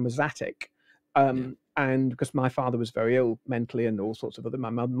my grandma's attic. And because my father was very ill mentally and all sorts of other, my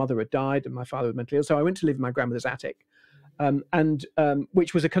mother had died and my father was mentally ill, so I went to live in my grandmother's attic,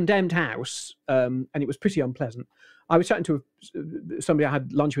 which was a condemned house, and it was pretty unpleasant. I was chatting to somebody I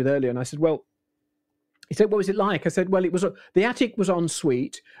had lunch with earlier, and I said, well, he said, what was it like? I said, well, the attic was en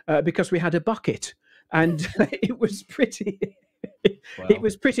suite because we had a bucket, and it was pretty It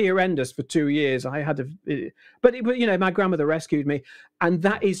was pretty horrendous for 2 years. I had but it, you know, my grandmother rescued me, and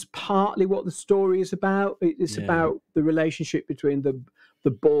that is partly what the story is about. It's about the relationship between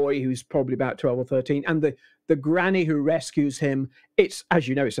the boy, who's probably about 12 or 13, and the granny who rescues him. It's, as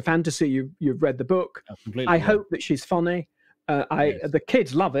you know, it's a fantasy. You've read the book. I hope that she's funny. The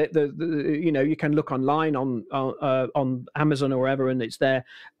kids love it. You know, you can look online on Amazon or wherever, and it's there.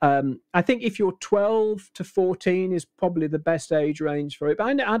 I think if you're 12 to 14 is probably the best age range for it. But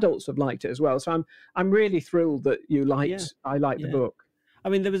I know adults have liked it as well. So I'm really thrilled that you liked. I liked the book. I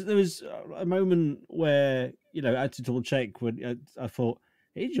mean, there was a moment where, you know, I had to double check when I thought,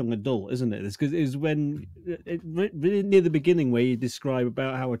 it's young adult, isn't it? Because it was when really near the beginning where you describe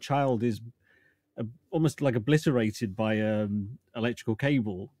about how a child is almost like obliterated by electrical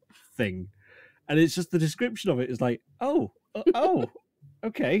cable thing, and it's just the description of it is like, oh,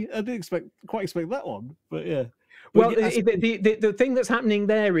 okay, I didn't quite expect that one, but yeah. Well, the thing that's happening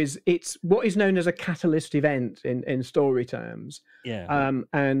there is it's what is known as a catalyst event in story terms. Yeah.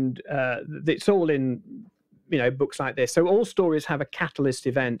 And it's all in, you know, books like this. So all stories have a catalyst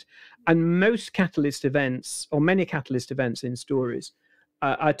event, and most catalyst events, or many catalyst events in stories,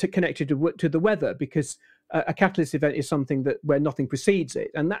 are connected to the weather, because a catalyst event is something where nothing precedes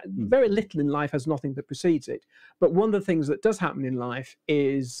it, and that very little in life has nothing that precedes it. But one of the things that does happen in life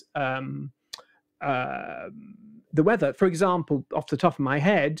is the weather. For example, off the top of my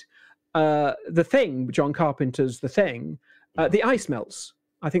head, The Thing, John Carpenter's The Thing, the ice melts.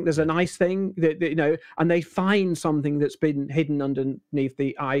 I think there's an ice thing that, you know, and they find something that's been hidden underneath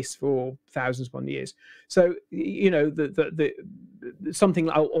the ice for thousands upon years. So, you know, the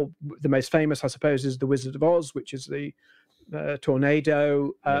something, or the most famous, I suppose, is The Wizard of Oz, which is the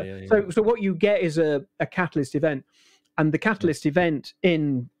tornado. So what you get is a catalyst event, and the catalyst event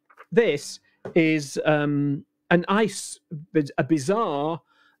in this is a bizarre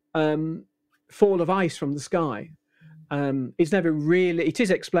fall of ice from the sky. It's never really, it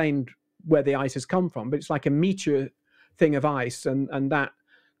is explained where the ice has come from, but it's like a meteor thing of ice, and that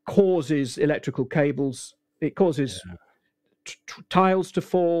causes electrical cables. It causes tiles to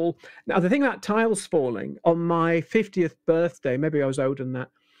fall. Now, the thing about tiles falling, on my 50th birthday, maybe I was older than that,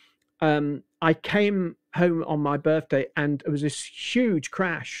 I came home on my birthday, and it was this huge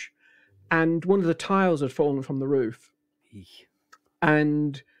crash, and one of the tiles had fallen from the roof,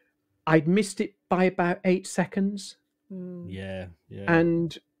 and I'd missed it by about 8 seconds. Yeah.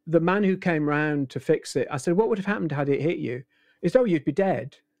 And the man who came round to fix it, I said, what would have happened had it hit you? He said, oh, you'd be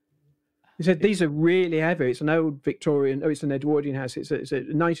dead. He said, these are really heavy. It's an old Victorian, it's an Edwardian house. It's a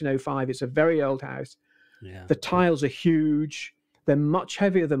 1905. It's a very old house. Yeah. The tiles are huge. They're much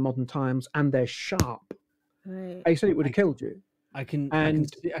heavier than modern tiles, and they're sharp. Right. He said it would have killed you. I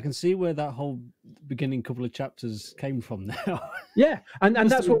can see where that whole beginning couple of chapters came from now. Yeah, and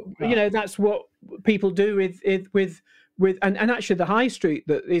that's what, you know, that's what people do with and actually the high street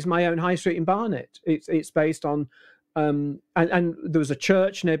that is my own high street in Barnet. It's based on and there was a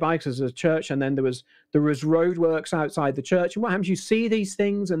church nearby, because there's a church, and then there was roadworks outside the church. And what happens? You see these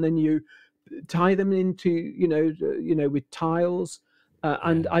things, and then you tie them into you know with tiles.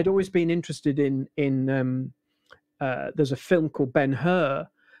 And I'd always been interested in there's a film called Ben-Hur,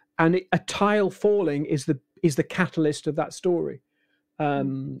 and a tile falling is the catalyst of that story.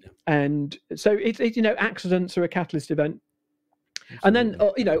 And so it's you know, accidents are a catalyst event. Absolutely. And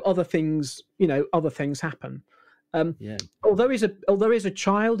then you know, other things happen. Although he's a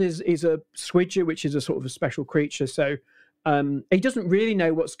child, is a swidger, which is a sort of a special creature. So he doesn't really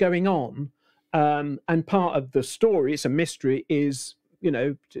know what's going on. And part of the story, it's a mystery, is, you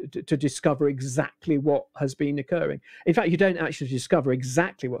know, to discover exactly what has been occurring. In fact, you don't actually discover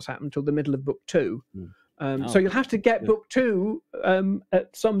exactly what's happened until the middle of book 2. So you'll have to get book 2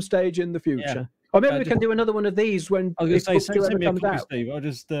 at some stage in the future. Yeah. Or maybe we can do another one of these when I was going to say, book 2 send me a comes copy, out. Steve. I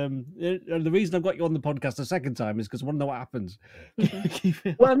just the reason I've got you on the podcast a second time is because I want to know what happens.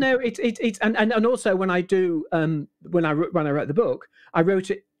 Well, no, it's and also when I do when I wrote the book, I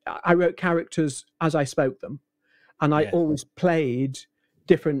wrote characters as I spoke them, and I always played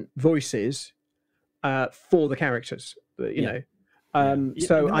different voices for the characters, you know.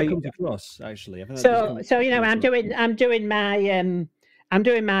 So I comes across, actually. So you know, I'm doing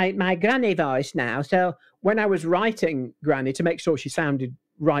my granny voice now. So when I was writing Granny, to make sure she sounded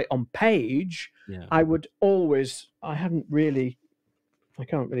right on page, I would always, I can't really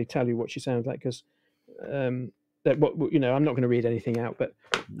tell you what she sounds like, because that what you know, I'm not going to read anything out, but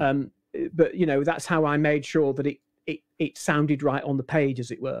you know, that's how I made sure that it sounded right on the page,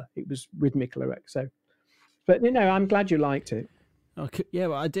 as it were. It was rhythmically correct. So, but you know, I'm glad you liked it. Okay. Yeah,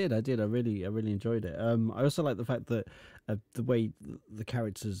 well, I did. I really enjoyed it. I also like the fact that the way the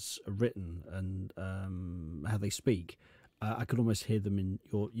characters are written and how they speak, I could almost hear them in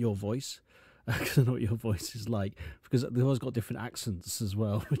your voice. Because I know what your voice is like. Because they've always got different accents as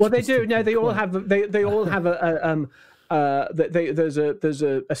well. Well, they do. No, they all have. They all have there's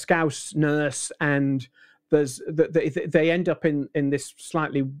a Scouse nurse, and they end up in this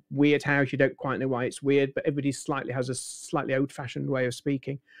slightly weird house. You don't quite know why it's weird, but everybody has a slightly old-fashioned way of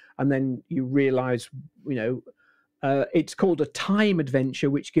speaking, and then you realise, it's called a time adventure,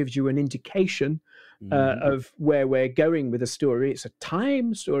 which gives you an indication of where we're going with the story. It's a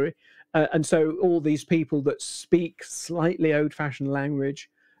time story, and so all these people that speak slightly old-fashioned language.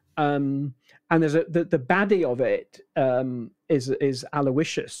 And there's the baddie of it is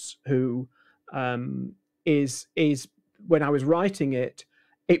Aloysius, who is when I was writing it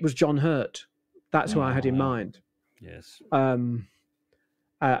was John Hurt. That's who I had in mind. Yes. And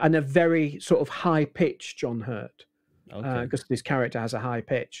a very sort of high pitch John Hurt, because his character has a high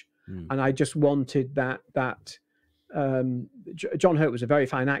pitch, and I just wanted that. John Hurt was a very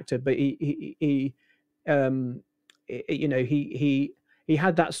fine actor, but he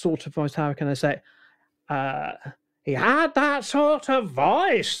had that sort of voice. How can I say? He had that sort of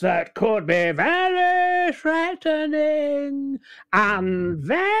voice that could be very threatening and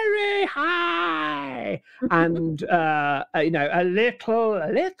very high, and a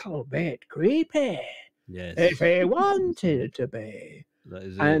little bit creepy. Yes. If he wanted to be. That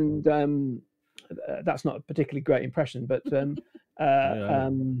is it. And that's not a particularly great impression, but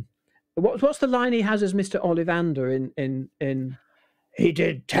what's the line he has as Mr. Ollivander in he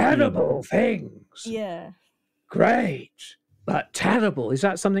did terrible things. Yeah. Great, but terrible. Is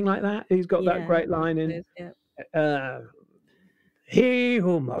that something like that? He's got that great line in. He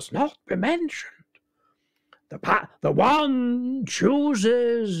who must not be mentioned. The one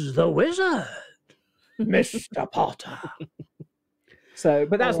chooses the wizard, Mr. Potter. So,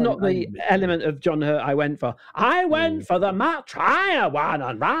 but that's not the element of John Hurt I went for. I went for the much higher one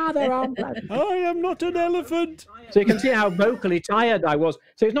and rather unpleasant. I am not an elephant. So you can see how vocally tired I was.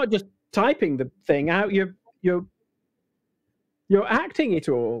 So it's not just typing the thing out. You're acting it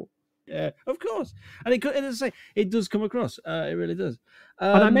all. Yeah, of course. And it does come across. It really does.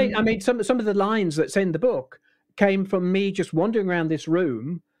 And I made some of the lines that's in the book came from me just wandering around this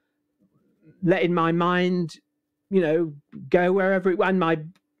room, letting my mind, go wherever it, and my,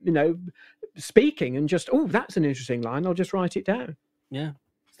 speaking, and just, that's an interesting line. I'll just write it down. Yeah,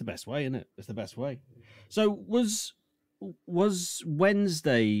 it's the best way, isn't it? It's the best way. So was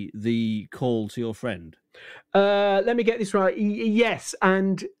Wednesday the call to your friend? Let me get this right. Yes,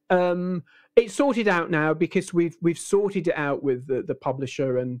 and it's sorted out now because we've sorted it out with the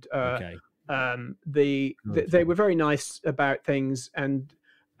publisher, and they were very nice about things, and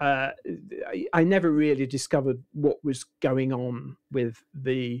I never really discovered what was going on with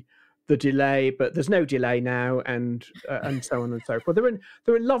the delay, but there's no delay now, and so on and so forth.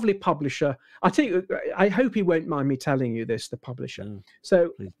 They're a lovely publisher. I hope he won't mind me telling you this. The publisher.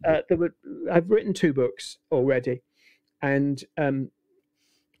 So I've written 2 books already, and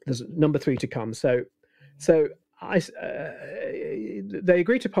there's number 3 to come. So they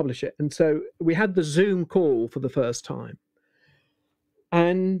agreed to publish it, and so we had the Zoom call for the first time,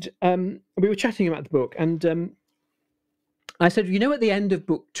 and we were chatting about the book, and I said, at the end of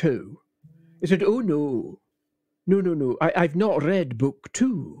book 2, he said, oh, no, I've not read book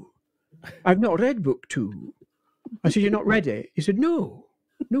 2. I've not read book 2. I said, you're not read it? He said, no,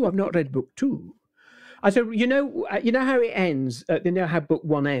 I've not read book 2. I said, you know how it ends? How book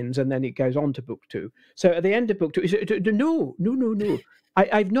 1 ends and then it goes on to book 2. So at the end of book 2, he said, no.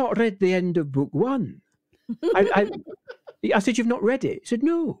 I've not read the end of book 1. I said, you've not read it? He said,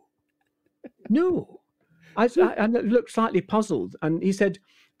 no. I looked slightly puzzled, and he said,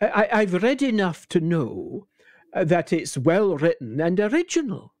 I've read enough to know that it's well written and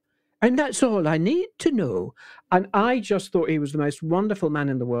original, and that's all I need to know. And I just thought he was the most wonderful man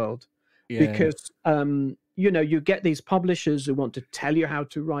in the world, because you get these publishers who want to tell you how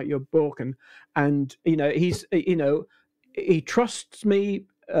to write your book, and he trusts me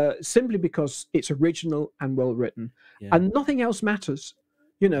simply because it's original and well written, and nothing else matters.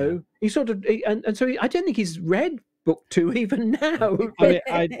 He sort of, and so I don't think he's read book 2 even now.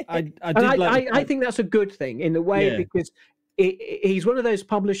 I think that's a good thing in a way, because he's one of those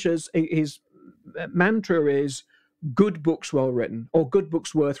publishers. His mantra is good books well written, or good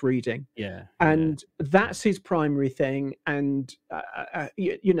books worth reading. And that's his primary thing. And I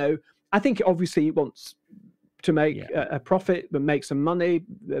think obviously he wants to make a profit, but make some money,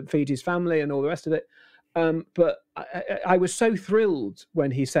 feed his family, and all the rest of it. But I was so thrilled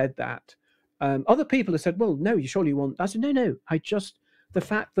when he said that. Other people have said, well, no, you surely want... I said, no, the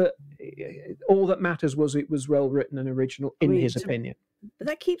fact that all that matters was it was well written and original in his opinion. But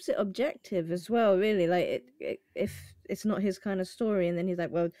that keeps it objective as well, really. Like, if it's not his kind of story, and then he's like,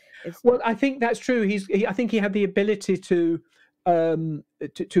 well, it's... Well, I think that's true. I think he had the ability to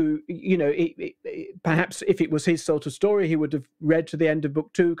perhaps if it was his sort of story, he would have read to the end of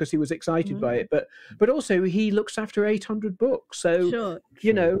book 2 because he was excited by it. But also he looks after 800 books, so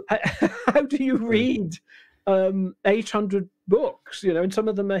how do you read 800 books? And some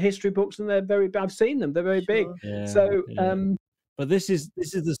of them are history books, and they're very... I've seen them; they're very big. Yeah, so. Yeah. But this is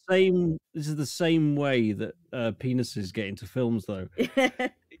the same way that penises get into films, though.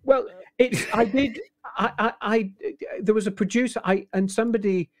 Well, there was a producer, and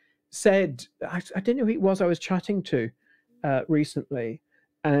somebody said, I don't know who it was I was chatting to recently,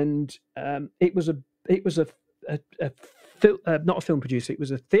 and it was not a film producer, it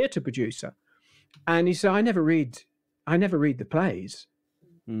was a theatre producer, and he said, I never read the plays.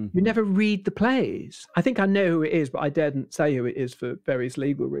 You never read the plays. I think I know who it is, but I daren't say who it is for various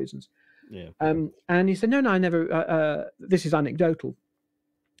legal reasons. Yeah. And he said, no, I never. This is anecdotal.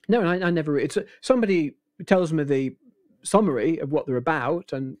 No, I never. It's somebody tells me the summary of what they're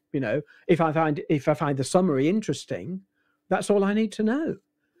about, and if I find the summary interesting, that's all I need to know.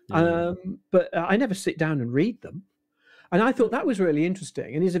 Yeah. But I never sit down and read them, and I thought that was really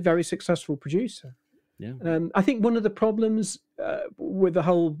interesting. And he's a very successful producer. Yeah. I think one of the problems with the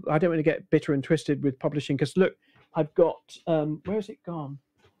whole, I don't want to get bitter and twisted with publishing, because look, I've got, where has it gone?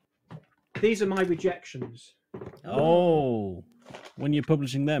 These are my rejections. Oh, when you're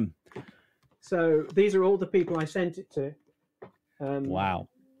publishing them. So these are all the people I sent it to. Wow.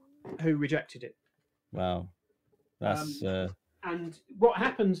 Who rejected it. Wow. That's... And what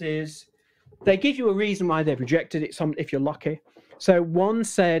happens is they give you a reason why they've rejected it, if you're lucky. So one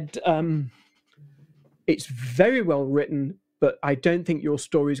said... it's very well written, but I don't think your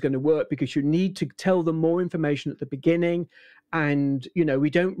story is going to work because you need to tell them more information at the beginning. And, we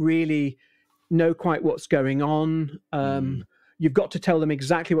don't really know quite what's going on. You've got to tell them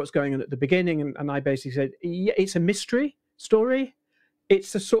exactly what's going on at the beginning. And I basically said, yeah, it's a mystery story.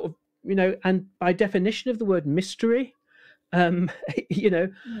 It's a sort of, and by definition of the word mystery, and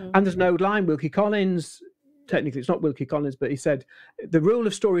there's an old line, Wilkie Collins, technically it's not Wilkie Collins, but he said, the rule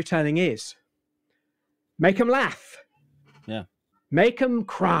of storytelling is, make them laugh. Yeah. Make them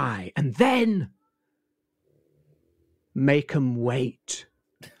cry. And then make them wait.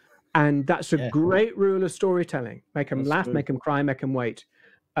 And that's a great rule of storytelling. Make them laugh, make them cry, make them wait.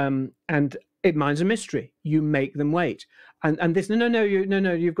 And mine's a mystery. You make them wait. And this, no,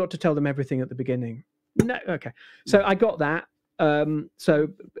 you've got to tell them everything at the beginning. No, okay. So I got that. Well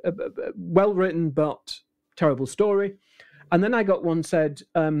written, but terrible story. And then I got one said,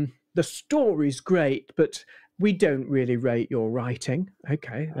 the story's great, but we don't really rate your writing.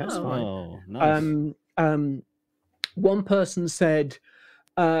 Okay, that's fine. Oh, nice. One person said,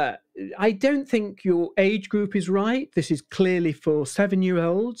 I don't think your age group is right. This is clearly for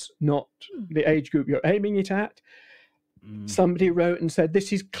 7-year-olds, not the age group you're aiming it at. Somebody wrote and said,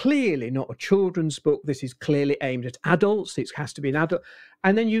 this is clearly not a children's book. This is clearly aimed at adults. It has to be an adult.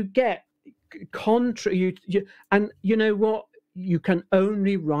 And then you get and you know what? You can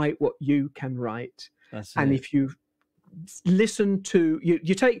only write what you can write. And if you listen to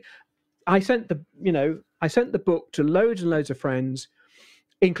you take, I sent the book to loads and loads of friends,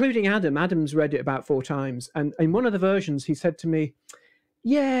 including Adam. Adam's read it about 4 times, and in one of the versions he said to me,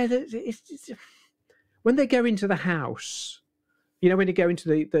 yeah, it's when they go into the house, when they go into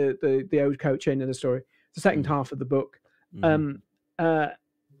the old coach end of the story, the second half of the book,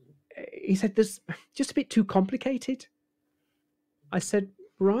 he said there's just a bit too complicated. I said,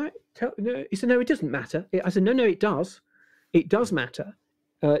 right. He said, no, it doesn't matter. I said, no, it does. It does matter.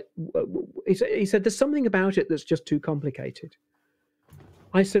 He said, there's something about it that's just too complicated.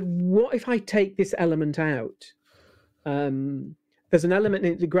 I said, what if I take this element out? There's an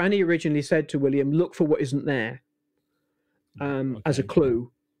element the Granny originally said to William, look for what isn't there, as a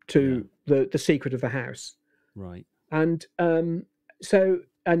clue to the secret of the house. Right. And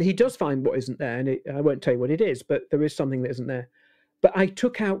and he does find what isn't there, and I won't tell you what it is, but there is something that isn't there. But I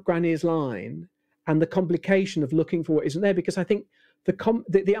took out Granny's line and the complication of looking for what isn't there, because I think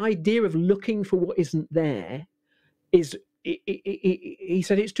the idea of looking for what isn't there is, he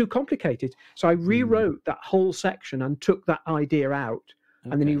said it's too complicated. So I rewrote that whole section and took that idea out.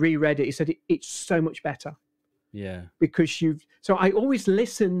 Okay. And then he reread it. He said it's so much better. Yeah. Because so I always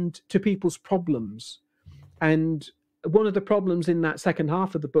listened to people's problems. And one of the problems in that second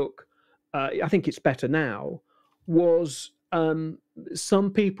half of the book I think it's better now, was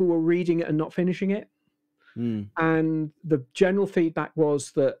some people were reading it and not finishing it. And the general feedback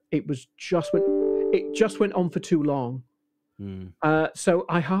was that it just went on for too long. So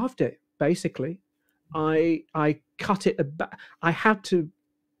I halved it, basically. I cut it. I had to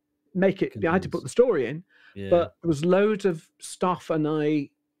make it. I had to put the story in, but there was loads of stuff, and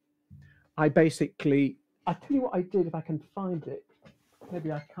I basically. I'll tell you what I did if I can find it.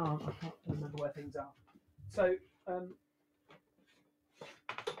 Maybe I can't. I can't remember where things are. So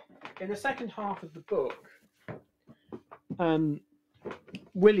in the second half of the book,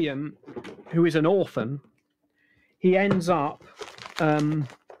 William, who is an orphan, he ends up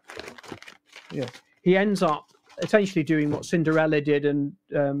essentially doing what Cinderella did and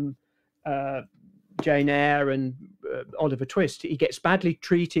Jane Eyre and Oliver Twist. He gets badly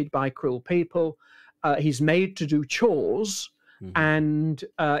treated by cruel people. He's made to do chores, and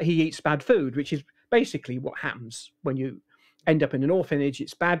he eats bad food, which is basically what happens when you end up in an orphanage.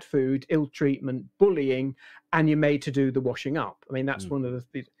 It's bad food, ill treatment, bullying, and you're made to do the washing up. I mean, that's one of the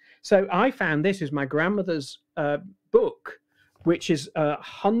things. So I found this is my grandmother's book, which is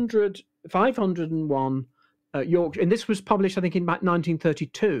 501 Yorkshire, and this was published, I think, in about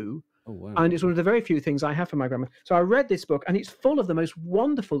 1932. Oh, wow. And it's one of the very few things I have for my grandma. So I read this book, and it's full of the most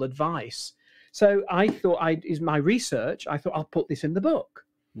wonderful advice. So I thought, is my research, I thought I'll put this in the book.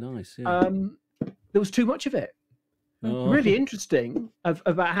 Nice. Yeah. There was too much of it. Really interesting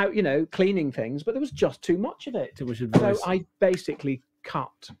about how, cleaning things, but there was just too much of it. Too much advice. So I basically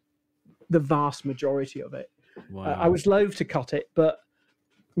cut the vast majority of it. Wow. I was loath to cut it, but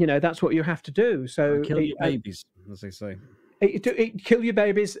that's what you have to do. So kill your babies, as they say. Kill your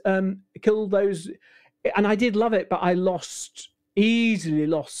babies, kill those. And I did love it, but I easily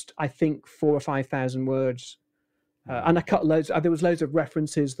lost, I think, 4,000 or 5,000 words. And I cut loads. There was loads of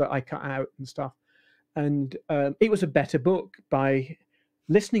references that I cut out and stuff. And it was a better book by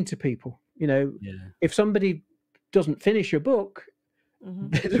listening to people. If somebody doesn't finish a book,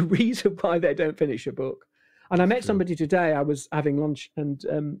 there's a reason why they don't finish a book. And I met somebody today. I was having lunch,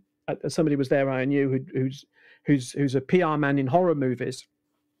 and somebody was there I knew who's a PR man in horror movies,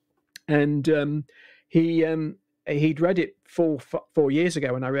 and he'd read it 4 years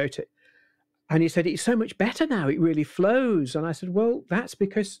ago when I wrote it, and he said it's so much better now. It really flows. And I said, well, that's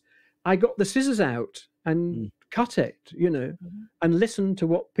because I got the scissors out and cut it, and listened to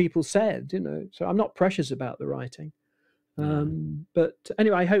what people said, So I'm not precious about the writing. But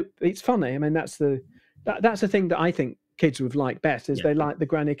anyway, I hope it's funny. I mean, that's the thing that I think kids would like best, is they like the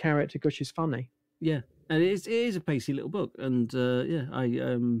granny character because she's funny. Yeah, and it is a pacey little book, and I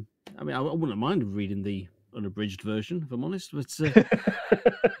mean, I wouldn't mind reading the unabridged version, if I'm honest. But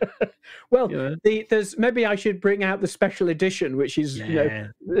well, there's maybe I should bring out the special edition, which is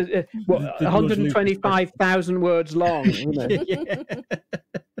 125,000 words long.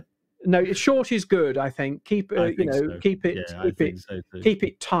 No, short is good. I think keep keep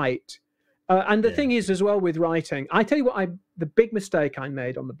it tight. And the thing is, as well, with writing, I tell you what, the big mistake I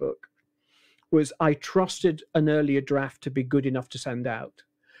made on the book was I trusted an earlier draft to be good enough to send out.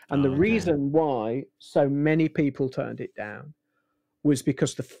 And the reason why so many people turned it down was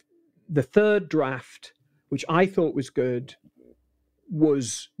because the third draft, which I thought was good,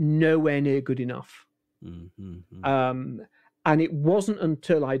 was nowhere near good enough. And it wasn't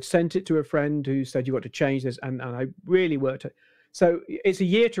until I'd sent it to a friend who said, you've got to change this, and I really worked it. So it's a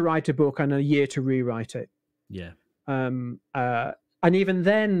year to write a book and a year to rewrite it. Yeah. And even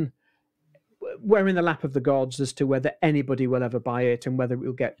then, we're in the lap of the gods as to whether anybody will ever buy it and whether it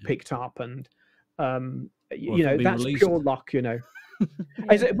will get picked up. And, that's released. Pure luck,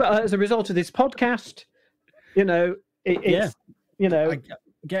 As a result of this podcast, get on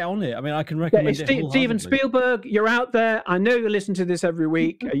it. I mean, I can recommend it. Steven Spielberg, you're out there. I know you listen to this every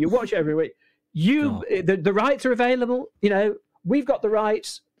week. You watch it every week. The rights are available. We've got the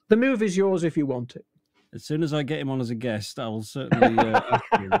rights. The movie's yours if you want it. As soon as I get him on as a guest, I will certainly ask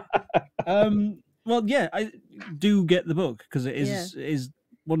you. Well, yeah, I do get the book because it is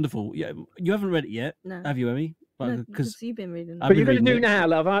wonderful. Yeah, you haven't read it yet, have you, Emi? No, because you've been reading it. But you're going to do now,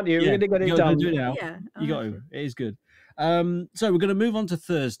 love, aren't you? Yeah, you're going to get it done. Do it now. Yeah, you got to. It is good. So we're going to move on to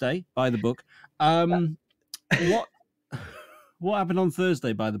Thursday by the book. What happened on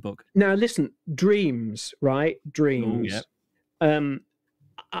Thursday by the book? Now, listen, dreams, right? Dreams. Oh, yeah.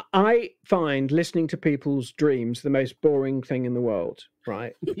 I find listening to people's dreams the most boring thing in the world,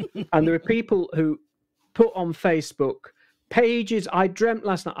 right? And there are people who put on Facebook pages. I dreamt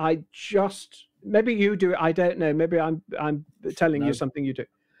last night. Maybe you do it. I don't know. Maybe I'm telling you something you do.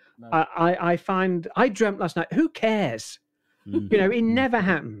 No. I find I dreamt last night. Who cares? It never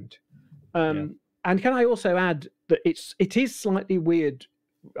happened. And can I also add that it is slightly weird.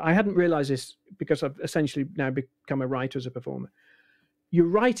 I hadn't realized this because I've essentially now become a writer as a performer. You're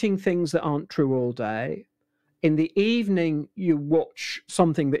writing things that aren't true all day. In the evening, you watch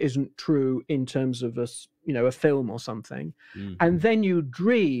something that isn't true in terms of a film or something, and then you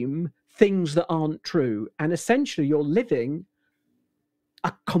dream things that aren't true. And essentially, you're living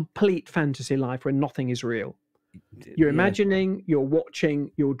a complete fantasy life where nothing is real. You're imagining, you're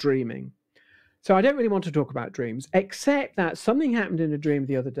watching, you're dreaming. So I don't really want to talk about dreams, except that something happened in a dream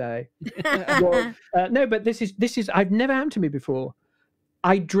the other day. No, but this is I've never happened to me before.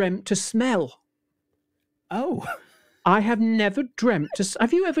 I dreamt to smell. Oh, I have never dreamt to.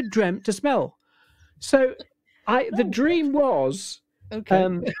 Have you ever dreamt to smell? So, the dream was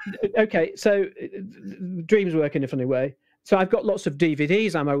okay. So, dreams work in a funny way. So I've got lots of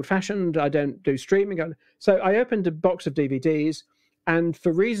DVDs. I'm old-fashioned. I don't do streaming. So I opened a box of DVDs, and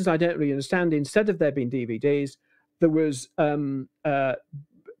for reasons I don't really understand, instead of there being DVDs, there was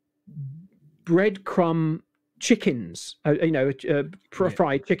breadcrumb chickens.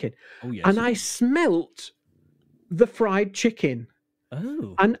 Fried chicken. Oh yes. And I smelt the fried chicken.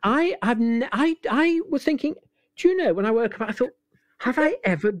 Oh. And I was thinking, do you know, when I woke up, I thought, have I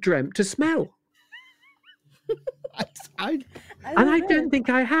ever dreamt to smell? I don't think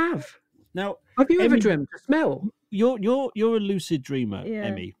I have. Now, have you ever dreamt to smell? You're a lucid dreamer,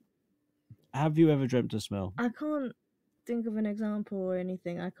 Emi. Have you ever dreamt to smell? I can't think of an example or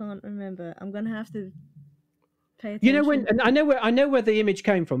anything. I can't remember. I'm gonna have to pay attention. You know when, and I know where the image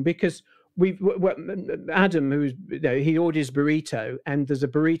came from, because Adam, he orders burrito, and there's a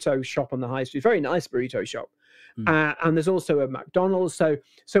burrito shop on the high street, very nice burrito shop. And there's also a McDonald's. So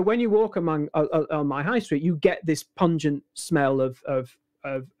when you walk on my high street, you get this pungent smell of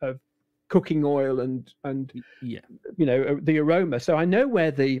cooking oil and the aroma. So I know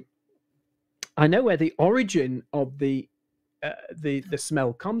where the origin of the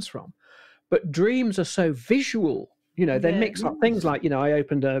smell comes from. But dreams are so visual. They mix up things like I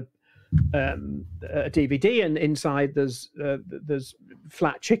opened a DVD, and inside there's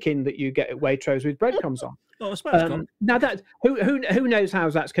flat chicken that you get at Waitrose with breadcrumbs on. Oh, I now that who knows how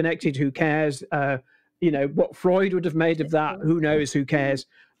that's connected? Who cares? What Freud would have made of that? Who knows? Who cares?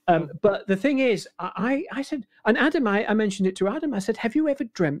 But the thing is, I said, and Adam, I mentioned it to Adam. I said, "Have you ever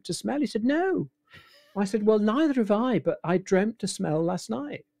dreamt to smell?" He said, "No." I said, "Well, neither have I, but I dreamt to smell last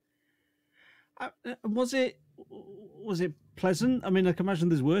night." Was it pleasant? I mean, I can imagine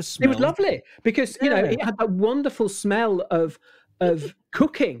there's worse smells. It was lovely because it had that wonderful smell of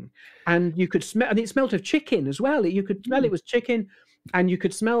cooking, and you could smell, and it smelled of chicken as well. You could smell it was chicken, and you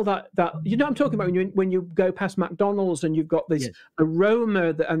could smell that I'm talking about when you go past McDonald's and you've got this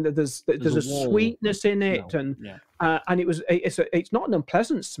aroma and there's a sweetness in it, and it's not an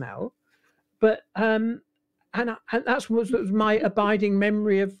unpleasant smell, but and that was my abiding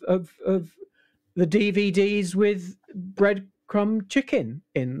memory of the DVDs with breadcrumb chicken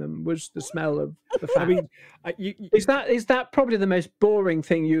in them, was the smell of the fat. I mean, is that probably the most boring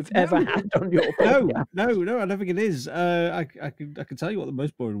thing you've ever had on your podcast? No, I don't think it is. I can tell you what the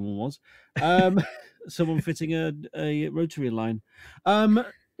most boring one was. Someone fitting a rotary line. No,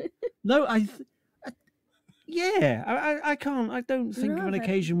 I can't. I don't think of an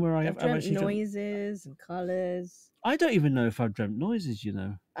occasion where I've actually noises and colours. I don't even know if I've dreamt noises.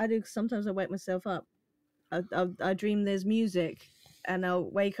 I do. Sometimes I wake myself up. I dream there's music, and I'll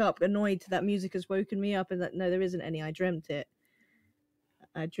wake up annoyed that music has woken me up, and that no, there isn't any. I dreamt it.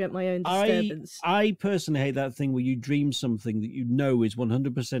 I dreamt my own disturbance. I personally hate that thing where you dream something that you know is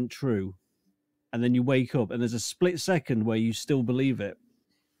 100% true, and then you wake up and there's a split second where you still believe it.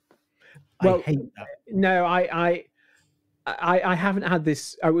 Well, I hate that. No, I haven't had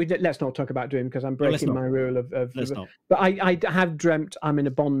this. Let's not talk about dream, because I'm breaking my rule of. Let's not. But I have dreamt I'm in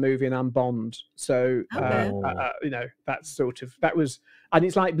a Bond movie and I'm Bond. So that was, and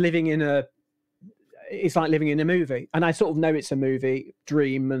it's like living in a movie, and I sort of know it's a movie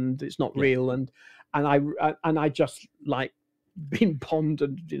dream and it's not real, and I just like being Bond,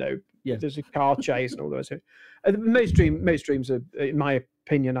 and there's a car chase and all those. Most dreams are, in my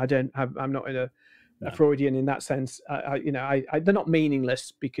opinion, I'm not in a Freudian in that sense. They're not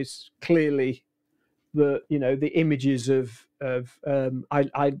meaningless, because clearly the images of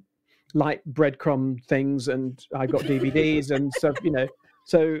I like breadcrumb things, and I got DVDs and stuff,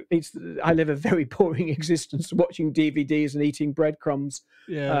 so I live a very boring existence watching DVDs and eating breadcrumbs.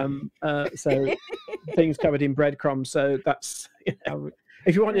 So things covered in breadcrumbs. So that's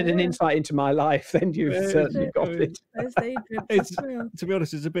if you wanted an insight into my life, then you've certainly got it. To be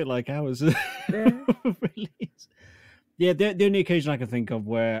honest, it's a bit like ours. Really. Yeah, the only occasion I can think of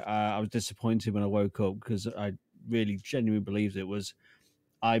where I was disappointed when I woke up, because I really genuinely believed it was,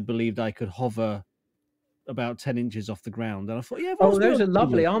 I believed I could hover about 10 inches off the ground, and I thought, yeah, I've always Oh, been those able are to do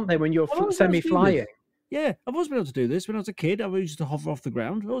lovely, this. aren't they? When you're I've always been able to do semi-flying. this. Yeah, I've always been able to do this. When I was a kid, I used to hover off the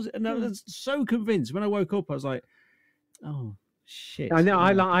ground. And I was so convinced. When I woke up, I was like, oh, shit. I know.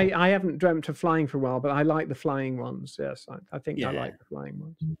 I haven't dreamt of flying for a while, but I like the flying ones. Yes, I think I like the flying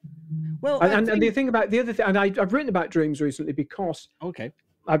ones. Well, and the thing about the other thing, and I've written about dreams recently because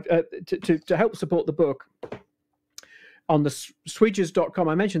I've to help support the book on the swidges.com.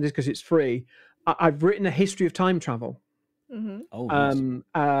 I mentioned this because it's free. I've written a history of time travel. Oh,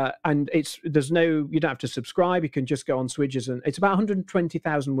 and you don't have to subscribe. You can just go on Swidges, and it's about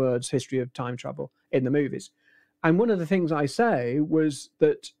 120,000 words history of time travel in the movies. And one of the things I say was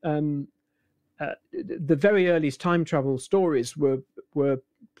that the very earliest time travel stories were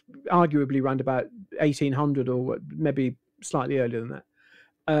arguably around about 1800 or maybe slightly earlier than that.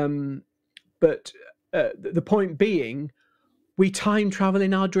 But the point being, we time travel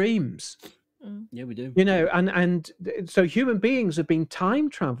in our dreams. Yeah, we do. You know, and so human beings have been time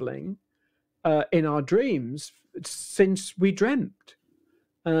traveling in our dreams since we dreamt.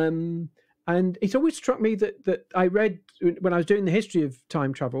 And it's always struck me that I read when I was doing the history of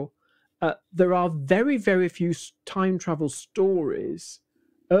time travel, there are very, very few time travel stories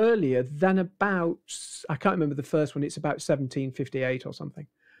earlier than about, I can't remember the first one, it's about 1758 or something.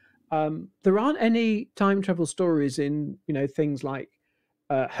 There aren't any time travel stories in, things like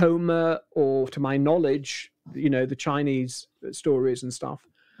Homer, or to my knowledge, the Chinese stories and stuff.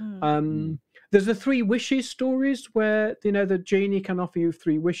 There's the 3 wishes stories where, the genie can offer you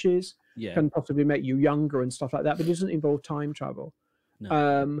 3 wishes, can possibly make you younger and stuff like that, but it doesn't involve time travel.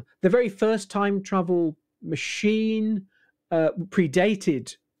 No. The very first time travel machine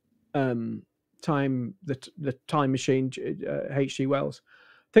predated the time machine, H.G. Wells.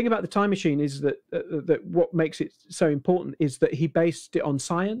 Thing about the time machine is that what makes it so important is that he based it on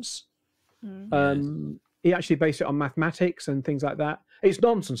science. He actually based it on mathematics and things like that. It's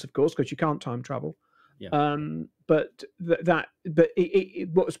nonsense, of course, because you can't time travel. But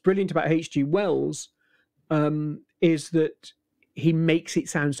what's brilliant about H.G. Wells is that he makes it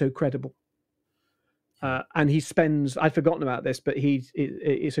sound so credible. And he spends, I'd forgotten about this, but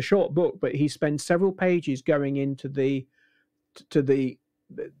it's a short book, but he spends several pages going into the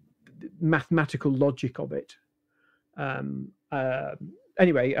mathematical logic of it.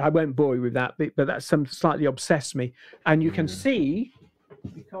 Anyway, I won't bore you with that, but that's something slightly obsessed me. And you can see,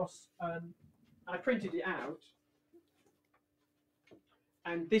 because I printed it out,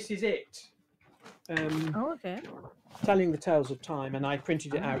 and this is it. Okay. Telling the Tales of Time, and I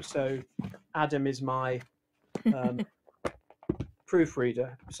printed it out, so Adam is my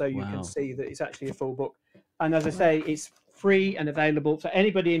proofreader, so you can see that it's actually a full book. And as I say, it's free and available for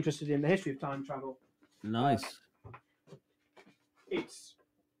anybody interested in the history of time travel. Nice. It's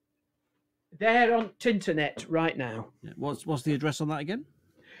there on Tinternet right now. What's the address on that again?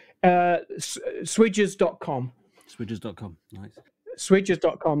 Swidges.com. Swidges.com. Nice.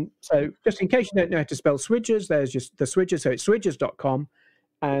 Swidges.com. So just in case you don't know how to spell Swidges, there's just the Swidges. So it's Swidges.com.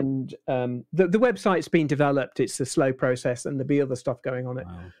 And the website's been developed. It's a slow process, and there'll be other stuff going on it.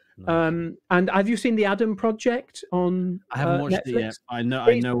 Wow. Nice. And have you seen the Adam Project on I haven't watched Netflix? it yet. I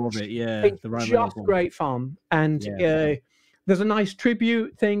know of it. Yeah, it's just great fun. And there's a nice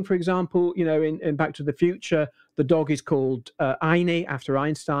tribute thing. For example, in Back to the Future, the dog is called Einie after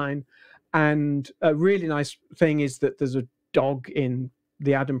Einstein. And a really nice thing is that there's a dog in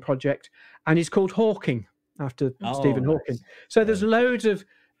the Adam Project, and he's called Hawking after Stephen Hawking. So there's loads of.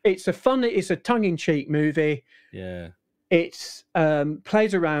 It's a tongue-in-cheek movie. Yeah. It's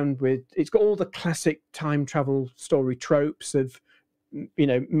plays around with. It's got all the classic time travel story tropes of,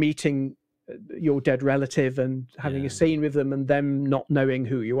 meeting your dead relative and having a scene with them, and them not knowing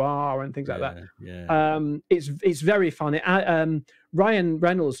who you are and things like that. Yeah. It's very funny. Ryan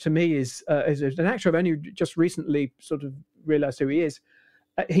Reynolds, to me, is an actor I've only just recently sort of realised who he is.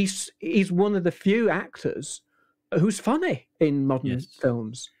 He's one of the few actors who's funny in modern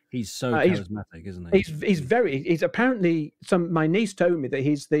films. He's so charismatic, isn't he? He's apparently my niece told me that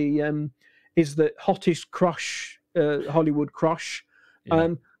he's the hottest crush, Hollywood crush. Yeah.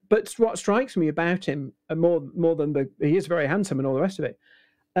 But what strikes me about him more than he is very handsome and all the rest of it,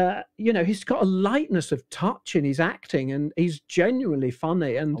 he's got a lightness of touch in his acting, and he's genuinely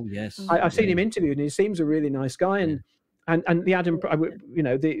funny. And I've seen him interviewed, and he seems a really nice guy. And the Adam,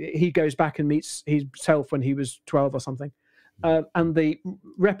 he goes back and meets himself when he was 12 or something. And the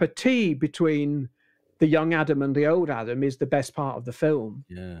repartee between the young Adam and the old Adam is the best part of the film.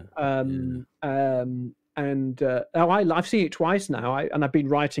 I've seen it twice now. And I've been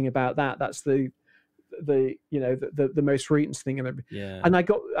writing about that. That's the most recent thing. And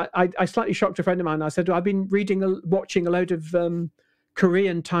I slightly shocked a friend of mine. I said, I've been watching a load of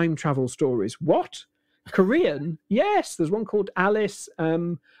Korean time travel stories. What? Korean? Yes, there's one called Alice.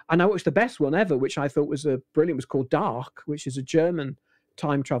 And I watched the best one ever, which I thought was brilliant, was called Dark, which is a German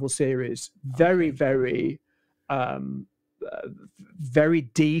time travel series. Very, very, very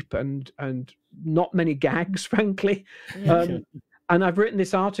deep and not many gags, frankly. And I've written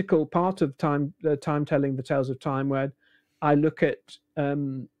this article, part of Time Telling the Tales of Time, where I look at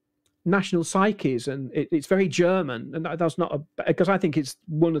national psyches, and it's very German, and that's not because I think it's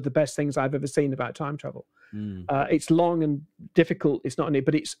one of the best things I've ever seen about time travel. It's long and difficult. It's not any,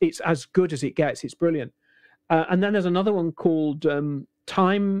 but it's as good as it gets. It's brilliant. And then there's another one called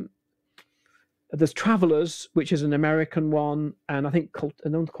Time. There's Travelers, which is an American one, and I think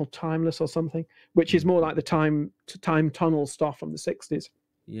another called Timeless or something, which is more like the time tunnel stuff from the 60s.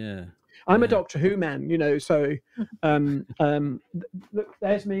 Yeah. I'm a Doctor Who man, so look,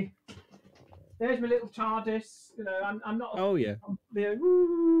 there's me. There's my little TARDIS. I'm not. Oh yeah.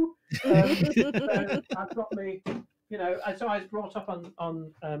 Woo. I've got me. So I was brought up on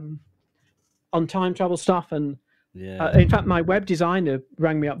time travel stuff, and in fact, my web designer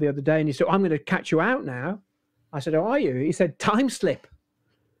rang me up the other day, and he said, "I'm going to catch you out now." I said, "How are you?" He said, "Time slip."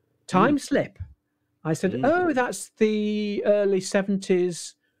 Time slip. I said, "Oh, that's the early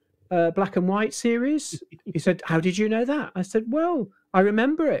 70s black and white series." He said, "How did you know that?" I said, "Well, I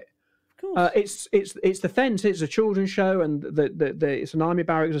remember it. It's the fence. It's a children's show, and it's an army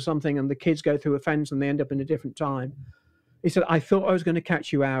barracks or something, and the kids go through a fence and they end up in a different time." He said, "I thought I was going to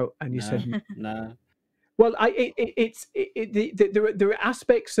catch you out," and you said, "No." Well, there are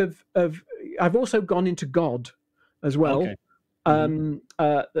aspects of. I've also gone into God as well,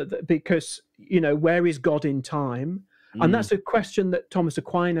 because where is God in time, and that's a question that Thomas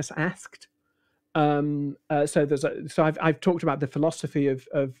Aquinas asked. So I've talked about the philosophy of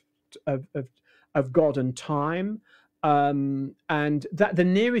God and time, and that the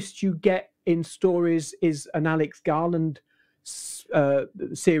nearest you get in stories is an Alex Garland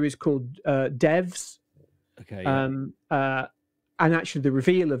series called Devs. Okay. And actually, the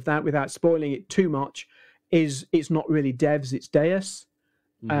reveal of that, without spoiling it too much, is it's not really Devs, it's Deus,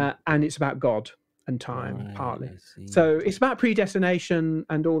 and it's about God and time partly. So it's about predestination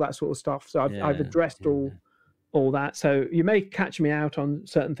and all that sort of stuff. So I've addressed all that. So you may catch me out on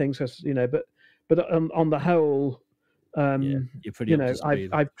certain things, but on the whole, you're pretty up to speed.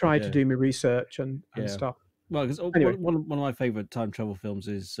 I've tried to do my research and stuff. Well, because anyway. one of my favorite time travel films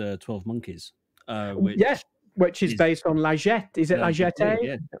is 12 Monkeys. Which is based on La Jetée. Is it La Jetée?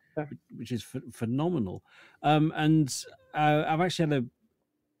 Yeah, which is phenomenal. And I've actually had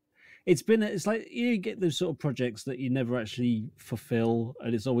it's like you get those sort of projects that you never actually fulfill,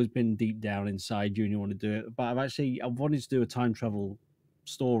 and it's always been deep down inside you and you want to do it. But I've wanted to do a time travel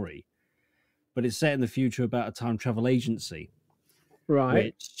story, but it's set in the future about a time travel agency. Right.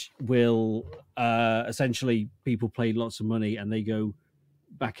 Which will essentially people pay lots of money and they go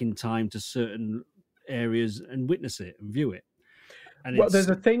back in time to certain areas and witness it and view it. And there's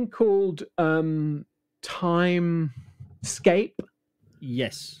a thing called Timescape.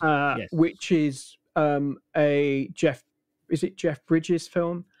 Yes. Which is a Jeff Bridges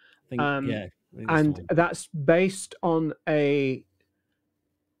film? I think, and that's based on a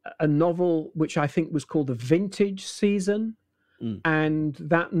novel which I think was called The Vintage Season. And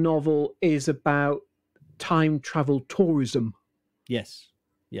that novel is about time travel tourism. Yes.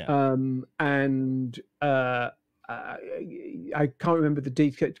 Yeah. And I can't remember the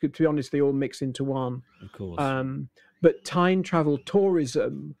details. To be honest, they all mix into one. Of course. But time travel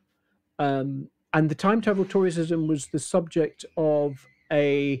tourism, and the time travel tourism was the subject of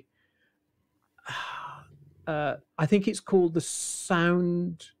I think it's called The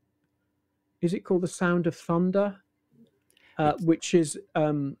Sound. Is it called The Sound of Thunder? Which is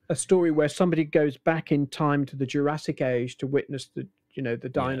a story where somebody goes back in time to the Jurassic Age to witness the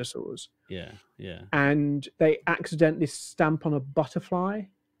dinosaurs. Yeah. And they accidentally stamp on a butterfly.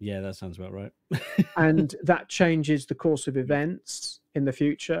 Yeah, that sounds about right. And that changes the course of events in the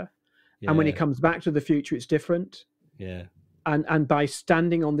future. Yeah. And when he comes back to the future, it's different. Yeah. And by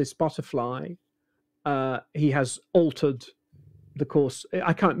standing on this butterfly, he has altered the course.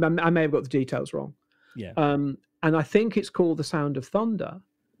 I may have got the details wrong. Yeah. And I think it's called The Sound of Thunder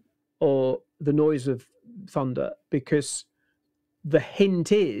or The Noise of Thunder, because the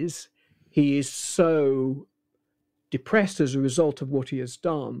hint is he is so depressed as a result of what he has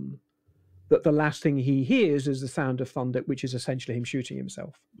done that the last thing he hears is the sound of thunder, which is essentially him shooting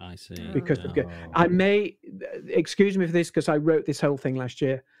himself. I see. Because I may excuse me for this because I wrote this whole thing last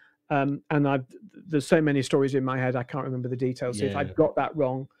year, and there's so many stories in my head I can't remember the details. So if I've got that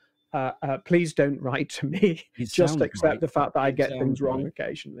wrong, please don't write to me. Just accept the fact that I get things wrong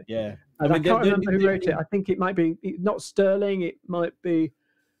occasionally. Yeah, and I can't remember who wrote it. I think it might be not Sterling. It might be.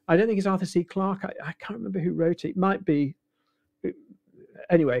 I don't think it's Arthur C. Clarke. I can't remember who wrote it. It might be.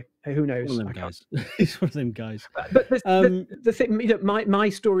 Anyway, who knows? One of them guys. He's one of them guys. But the thing, you know, my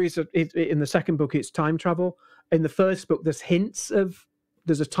stories are, in the second book, it's time travel. In the first book, there's hints of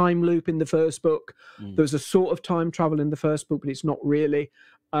there's a time loop in the first book. There's a sort of time travel in the first book, but it's not really.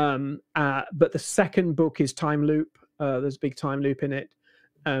 But the second book is time loop. There's a big time loop in it,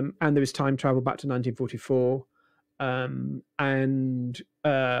 and there is time travel back to 1944, and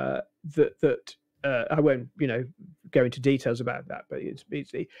I won't, go into details about that, but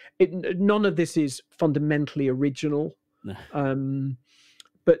none of this is fundamentally original.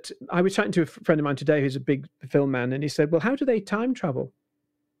 But I was chatting to a friend of mine today who's a big film man, and he said, well, how do they time travel?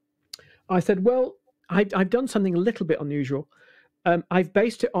 I said, well, I've done something a little bit unusual. I've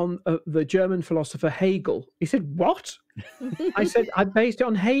based it on the German philosopher Hegel. He said, what? I said, I based it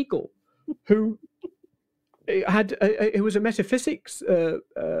on Hegel, who was a metaphysics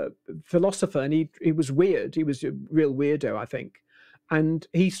philosopher, and he was weird. He was a real weirdo, I think. And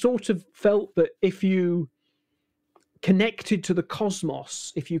he sort of felt that if you connected to the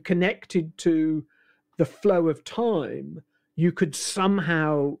cosmos, if you connected to the flow of time, you could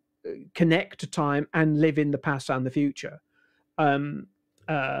somehow connect to time and live in the past and the future. Well,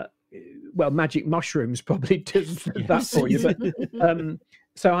 magic mushrooms probably does that for you, but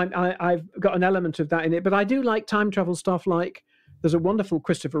so I've got an element of that in it. But I do like time travel stuff. Like there's a wonderful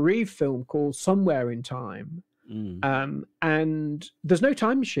Christopher Reeve film called Somewhere in Time, and there's no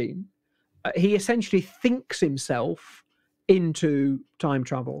time machine. He essentially thinks himself into time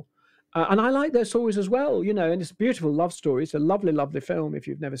travel. And I like those stories as well, and it's a beautiful love story. It's a lovely, lovely film if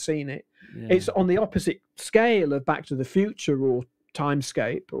you've never seen it. Yeah. It's on the opposite scale of Back to the Future or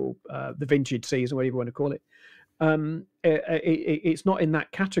Timescape or The Vintage Season, whatever you want to call it. It's not in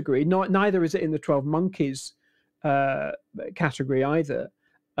that category. Neither is it in the 12 Monkeys category either.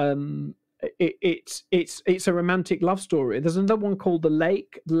 It's a romantic love story. There's another one called The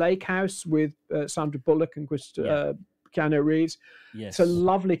Lake House with Sandra Bullock and Keanu Reeves. Yes. It's a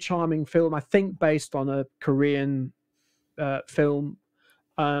lovely, charming film, I think based on a Korean film.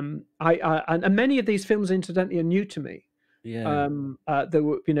 And many of these films, incidentally, are new to me. Yeah. There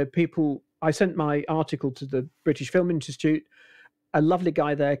were, people. I sent my article to the British Film Institute. A lovely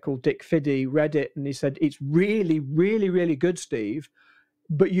guy there called Dick Fiddy read it, and he said, "It's really, really, really good, Steve,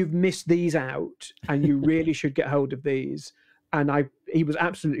 but you've missed these out, and you really should get hold of these." And he was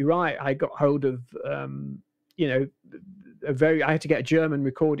absolutely right. I got hold of, I had to get a German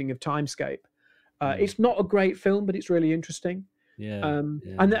recording of Timescape. It's not a great film, but it's really interesting. Yeah.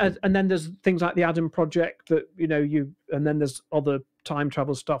 And then there's things like the Adam Project that and then there's other time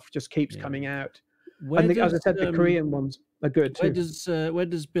travel stuff just keeps coming out. As I said, the Korean ones are good too. Where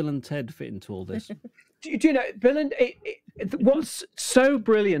does Bill and Ted fit into all this? do you know Bill and what's so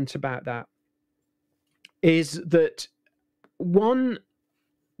brilliant about that is that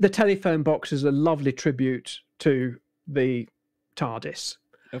the telephone box is a lovely tribute to the TARDIS.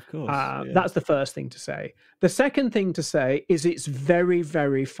 Of course. That's the first thing to say. The second thing to say is it's very,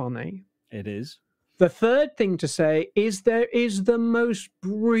 very funny. It is. The third thing to say is there is the most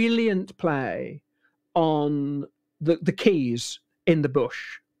brilliant play on the keys in the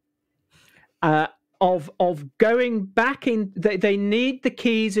bush. Of going back in, they need the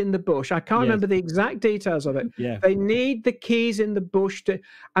keys in the bush. I can't remember the exact details of it. Yeah. They need the keys in the bush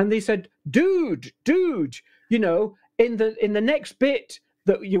and they said, dude, in the next bit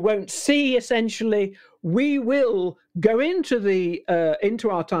that you won't see, essentially, we will go into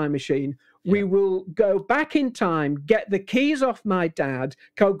our time machine. Yeah. We will go back in time, get the keys off my dad,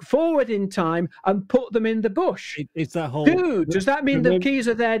 go forward in time, and put them in the bush. It's that whole. Dude, does that mean the keys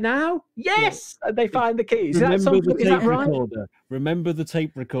are there now? Yes, and they find the keys. Is that right? Recorder. Remember the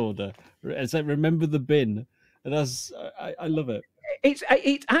tape recorder. Remember the bin. And I love it. It's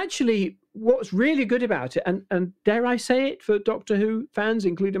actually what's really good about it, and dare I say it for Doctor Who fans,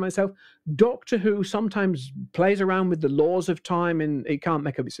 including myself, Doctor Who sometimes plays around with the laws of time and it can't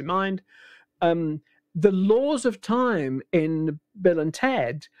make up its mind. The laws of time in Bill and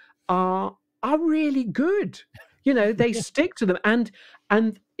Ted are really good. They stick to them, and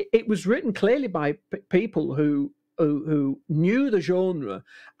it was written clearly by people who who knew the genre.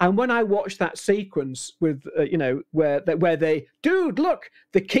 And when I watched that sequence with where they, dude, look,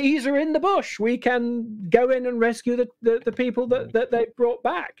 the keys are in the bush, we can go in and rescue the people that they brought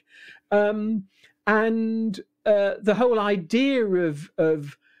back, and the whole idea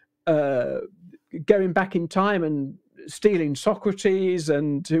of going back in time and stealing Socrates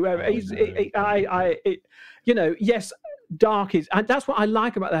and whoever. Yes, dark is, and that's what I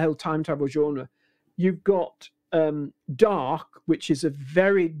like about the whole time travel genre. You've got dark, which is a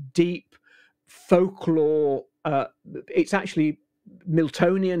very deep folklore. It's actually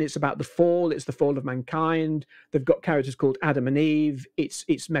Miltonian. It's about the fall. It's the fall of mankind. They've got characters called Adam and Eve.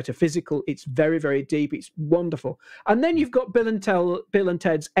 It's metaphysical. It's very, very deep. It's wonderful. And then you've got Bill and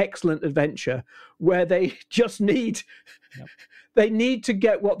Ted's Excellent Adventure, where they just need they need to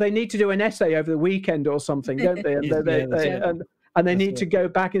get what they need to do an essay over the weekend or something, don't they? And they need to go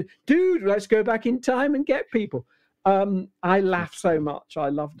back and, dude, let's go back in time and get people. I laughed so much. I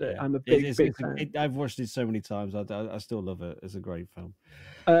loved it. I'm a big fan. I've watched it so many times. I still love it. It's a great film.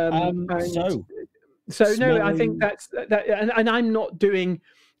 I think that's that. And I'm not doing.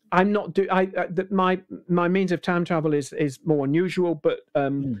 My means of time travel is more unusual, but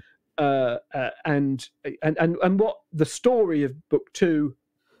and what the story of book 2.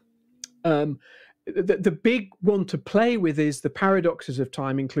 The big one to play with is the paradoxes of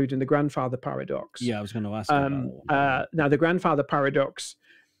time, including the grandfather paradox. Yeah, I was going to ask about now, the grandfather paradox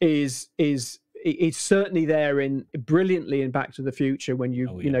is certainly there brilliantly in Back to the Future when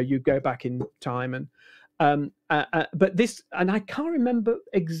you go back in time, and but this, and I can't remember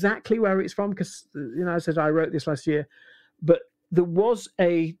exactly where it's from because I said I wrote this last year, but there was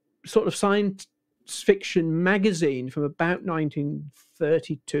a sort of science fiction magazine from about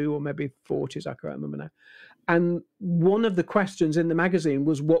 1932 or maybe 40s, I can't remember now, and one of the questions in the magazine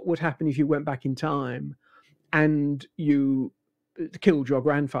was what would happen if you went back in time and you killed your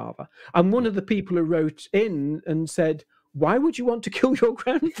grandfather. And one of the people who wrote in and said, why would you want to kill your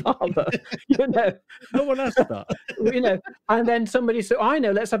grandfather? No one asked that. And then somebody said, I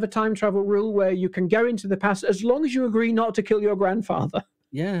know, let's have a time travel rule where you can go into the past as long as you agree not to kill your grandfather.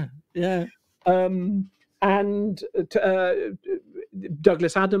 Yeah. And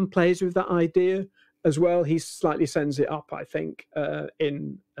Douglas Adam plays with that idea as well. He slightly sends it up, I think, I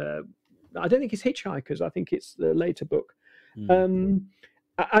don't think it's Hitchhikers. I think it's the later book. And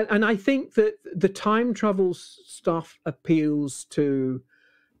I think that the time travel stuff appeals to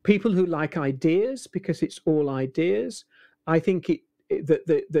people who like ideas because it's all ideas. I think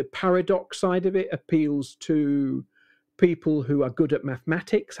the paradox side of it appeals to people who are good at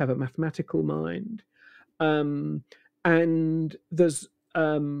mathematics, have a mathematical mind. And there's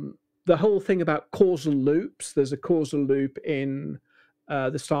the whole thing about causal loops. There's a causal loop in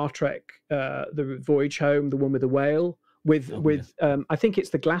the Star Trek, the Voyage Home, the one with the whale, I think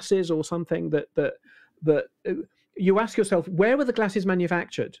it's the glasses or something that you ask yourself, where were the glasses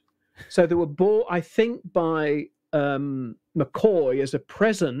manufactured? So they were bought, I think, by McCoy as a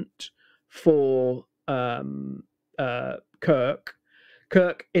present for Kirk.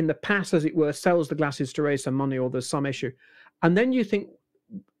 Kirk, in the past, as it were, sells the glasses to raise some money, or there's some issue. And then you think,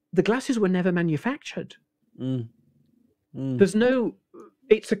 the glasses were never manufactured. There's no,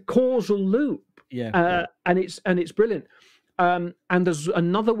 it's a causal loop. And it's brilliant. And there's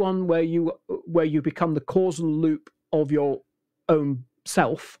another one where you become the causal loop of your own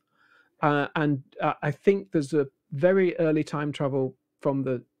self. And I think there's a very early time travel from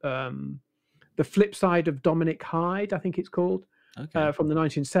the flip side of Dominic Hyde, I think it's called, from the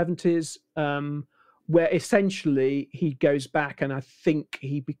 1970s, where essentially he goes back and I think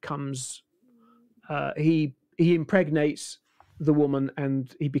he becomes, he impregnates the woman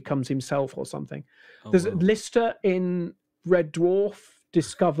and he becomes himself or something. There's Lister in Red Dwarf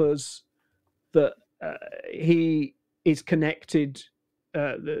discovers that he is connected.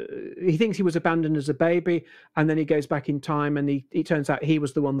 He thinks he was abandoned as a baby, and then he goes back in time, and it turns out he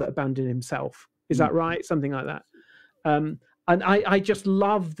was the one that abandoned himself. Is that right? Something like that. And I just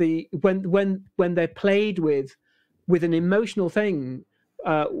love when they're played with an emotional thing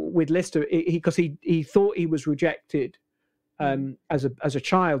with Lister, because he thought he was rejected as a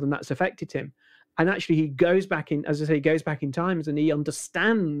child, and that's affected him. And actually, he goes back in, as I say, he goes back in time, and he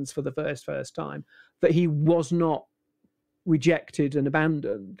understands for the first time that he was not rejected and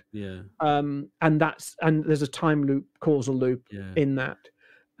abandoned. And there's a time loop, causal loop in that.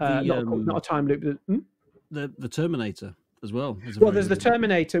 Not a time loop. The Terminator as well. There's the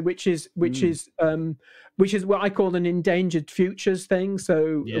Terminator, which is what I call an endangered futures thing.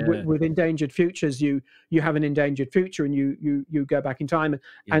 So with endangered futures, you have an endangered future, and you go back in time,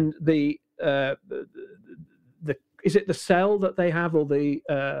 and the is it the cell that they have, or the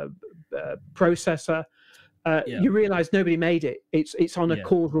processor? You realize nobody made it. It's on a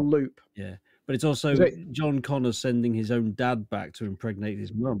causal loop. Yeah, but it's also John Connor sending his own dad back to impregnate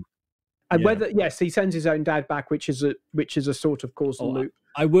his mum. And whether he sends his own dad back, which is a sort of causal loop.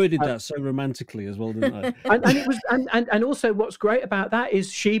 I worded that so romantically as well, didn't I? and it was and also what's great about that is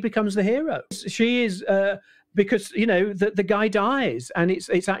she becomes the hero. She is because the guy dies, and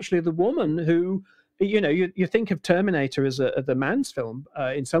it's actually the woman who, you think of Terminator as the man's film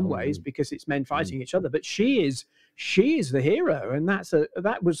in some ways, because it's men fighting each other, but she is the hero, and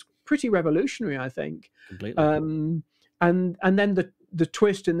that was pretty revolutionary, I think. Completely. And then the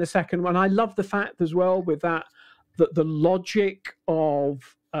twist in the second one, I love the fact as well with that the logic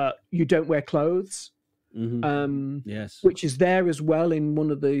of you don't wear clothes, yes, which is there as well in one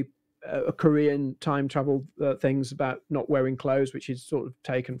of the Korean time travel things about not wearing clothes, which is sort of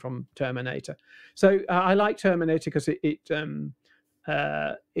taken from Terminator. So I like Terminator because it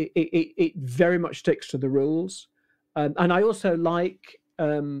very much sticks to the rules, and I also like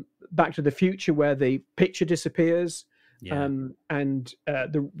Back to the Future, where the picture disappears. Yeah. And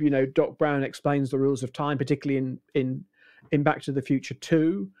Doc Brown explains the rules of time, particularly in Back to the Future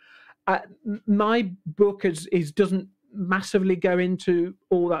 2. My book doesn't massively go into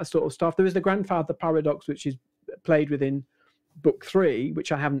all that sort of stuff. There is the grandfather paradox, which is played within book 3,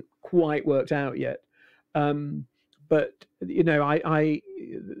 which I haven't quite worked out yet. But I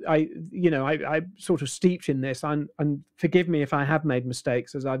sort of steeped in this, and forgive me if I have made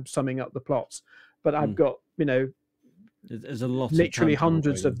mistakes as I'm summing up the plots, but I've got there's a lot, literally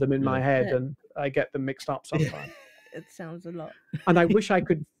hundreds of them in my head, and I get them mixed up sometimes. It sounds a lot. And I wish I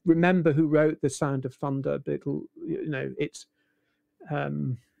could remember who wrote The Sound of Thunder, but it's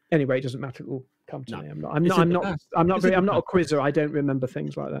anyway, it doesn't matter. It will come to me. I'm not a quizzer. I don't remember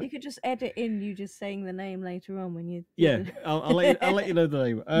things like that. You could just edit in you just saying the name later on when you. Yeah, I'll let you know the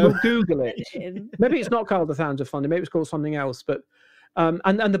name. We'll Google it. Maybe it's not called The Sound of Thunder. Maybe it's called something else. But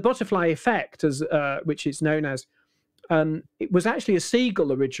and the butterfly effect, as which it's known as, it was actually a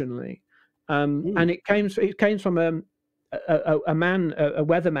seagull originally, and it came from a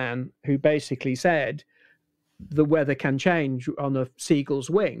weatherman who basically said the weather can change on a seagull's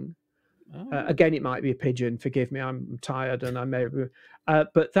wing. Again, it might be a pigeon. Forgive me, I'm tired, and I may.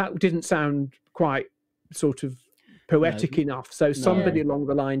 But that didn't sound quite sort of poetic enough. So somebody along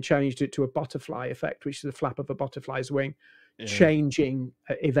the line changed it to a butterfly effect, which is the flap of a butterfly's wing, changing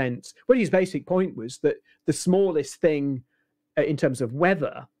events. Well, his basic point was that the smallest thing in terms of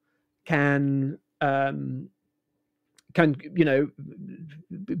weather can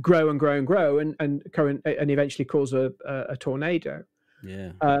grow and grow and grow and eventually cause a tornado.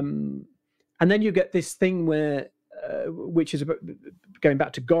 Yeah. And then you get this thing where which is about going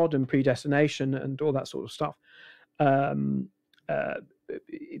back to God and predestination and all that sort of stuff.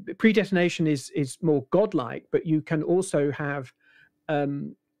 Predestination is more godlike, but you can also have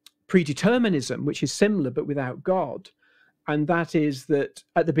predeterminism, which is similar but without God. And that is that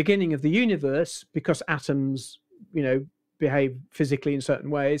at the beginning of the universe, because atoms, behave physically in certain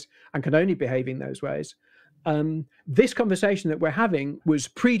ways and can only behave in those ways, this conversation that we're having was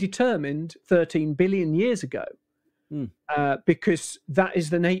predetermined 13 billion years ago, because that is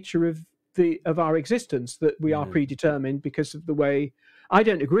the nature of our existence, that we are predetermined because of the way. I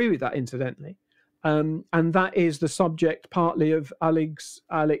don't agree with that, incidentally, and that is the subject partly of Alex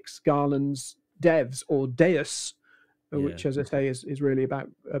Garland's Devs, or Deus, which, as I say, is really about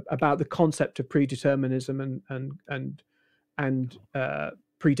the concept of predeterminism and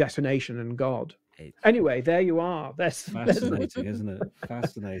predestination and God. Anyway, there you are. That's fascinating, isn't it?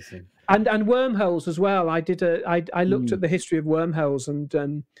 Fascinating. And wormholes as well. I looked at the history of wormholes, and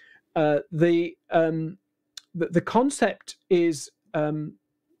the concept is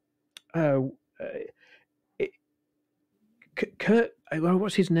Kurt.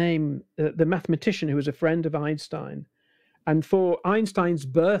 What's his name? The mathematician who was a friend of Einstein, and for Einstein's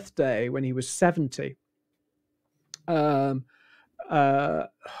birthday when he was 70. I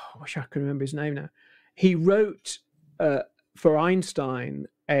wish I could remember his name now. He wrote for Einstein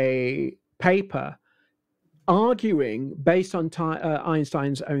a paper arguing based on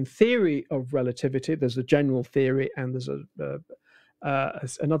Einstein's own theory of relativity. There's a general theory and there's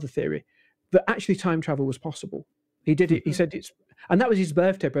another theory that actually time travel was possible. He did it. He said it's, and that was his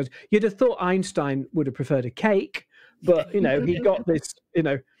birthday present. You'd have thought Einstein would have preferred a cake, but he got this.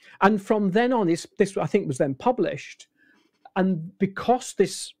 And from then on, this I think was then published. And because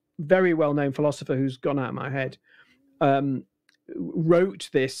this very well-known philosopher who's gone out of my head wrote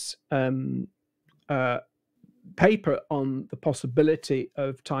this paper on the possibility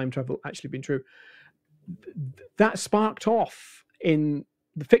of time travel actually being true, that sparked off in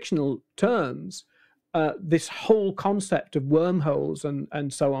the fictional terms this whole concept of wormholes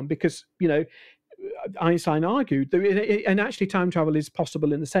and so on, because Einstein argued and actually time travel is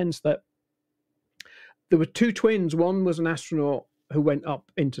possible in the sense that there were two twins. One was an astronaut who went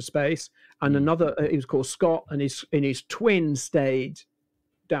up into space, and another, he was called Scott, and his twin stayed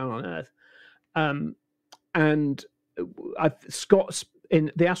down on Earth. And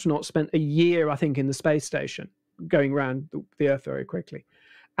the astronaut spent a year, I think, in the space station, going around the Earth very quickly,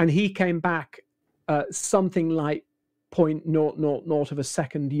 and he came back something like 0.000 of a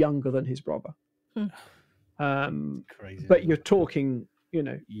second younger than his brother. Crazy. But you're talking,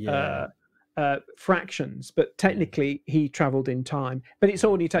 fractions, but technically he traveled in time, but it's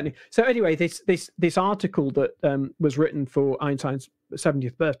only technically. So anyway, this article that was written for Einstein's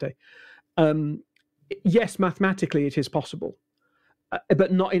 70th birthday, yes, mathematically it is possible,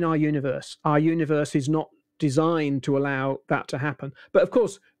 but not in our universe. Our universe is not designed to allow that to happen. But of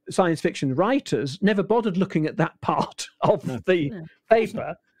course, science fiction writers never bothered looking at that part of the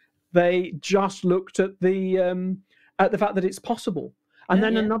paper. They just looked at the fact that it's possible. And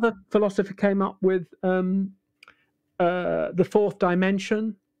then another philosopher came up with the fourth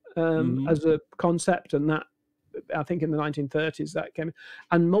dimension as a concept, and that, I think, in the 1930s that came in.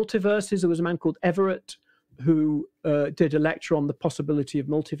 And multiverses, there was a man called Everett who did a lecture on the possibility of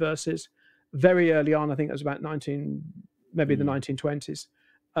multiverses very early on. I think it was about the 1920s.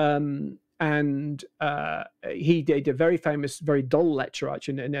 And he did a very famous, very dull lecture,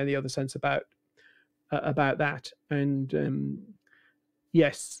 actually, in any other sense, about that. And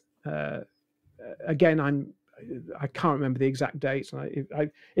yes, again, I can't remember the exact dates.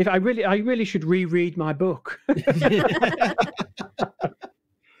 I really should reread my book.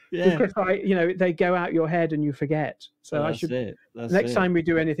 Because they go out your head and you forget. So I should. Next time we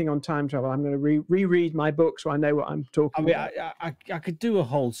do anything on time travel, I'm going to reread my book so I know what I'm talking about. I could do a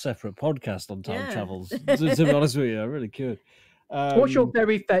whole separate podcast on time travels. To be honest with you, I really could. What's your not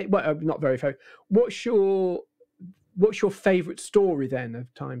very favorite? What's your favorite story then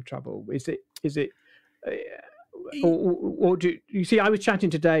of time travel? Is it or do you see? I was chatting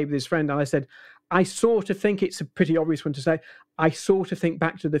today with this friend, and I said, I sort of think it's a pretty obvious one to say. I sort of think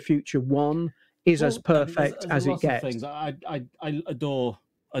Back to the Future 1 is as perfect as it gets. Things. I adore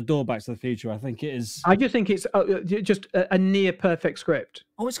Back to the Future. I think it is. I just think it's just a near perfect script.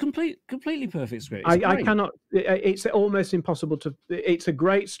 Oh, it's completely perfect script. I cannot. It's almost impossible to. It's a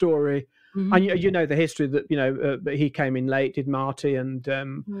great story. And you know the history that he came in late, did Marty, and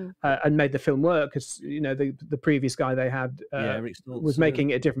made the film work, because the previous guy they had Eric Stoltz, was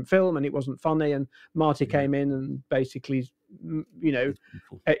making it a different film, and it wasn't funny, and Marty came in and basically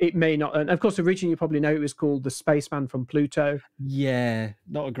it may not. And of course, originally you probably know it was called The Spaceman from Pluto. Yeah,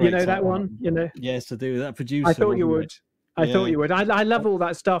 not a great. That one. Yes, to do with that producer. I thought you would. I thought you would. I love all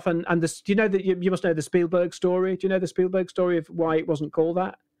that stuff, and this. Do you know that you must know the Spielberg story? Do you know the Spielberg story of why it wasn't called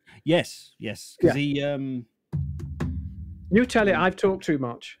that? Yes, because he. You tell it. I've talked too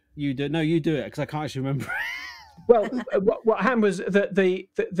much. You do. No, you do it, because I can't actually remember. Well, what happened was that the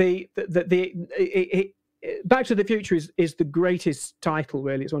Back to the Future is the greatest title.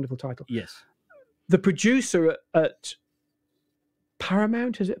 Really, it's a wonderful title. Yes. The producer at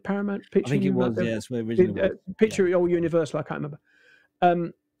Paramount, is it Paramount Picture? I think it was. Yes, originally Picture or Universal. I can't remember.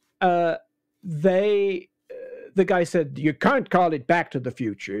 The guy said, you can't call it Back to the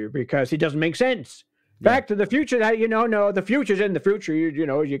Future because it doesn't make sense. Back to the Future, no, the future's in the future.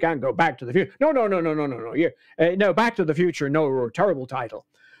 You can't go back to the future. No. No, Back to the Future, no, terrible title.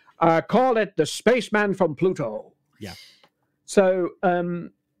 Call it The Spaceman from Pluto. Yeah. So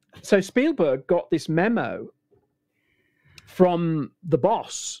Spielberg got this memo from the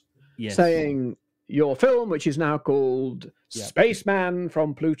boss saying, your film, which is now called Spaceman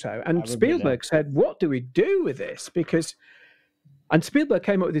from Pluto. And Spielberg said, what do we do with this? And Spielberg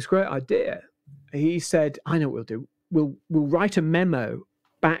came up with this great idea. He said, I know what we'll do. We'll write a memo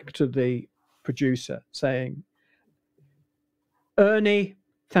back to the producer saying, Ernie,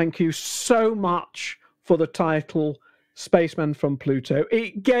 thank you so much for the title Spaceman from Pluto.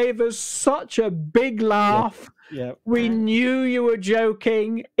 It gave us such a big laugh. Yeah. We knew you were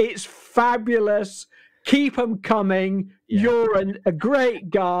joking. It's fabulous. Keep them coming. Yeah. You're a great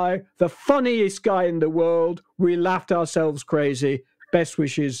guy, the funniest guy in the world. We laughed ourselves crazy. Best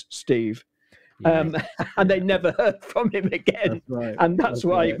wishes, Steve. And they never heard from him again. That's right. And that's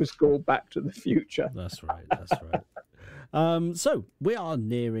why it was called Back to the Future. That's right. So we are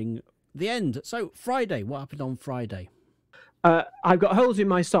nearing the end. So Friday, what happened on Friday? I've got holes in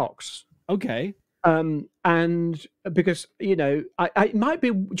my socks. Okay. And because, it might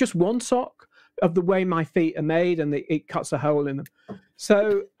be just one sock. of the way my feet are made, and it cuts a hole in them.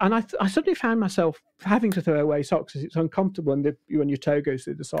 So, and I suddenly found myself having to throw away socks because it's uncomfortable when your toe goes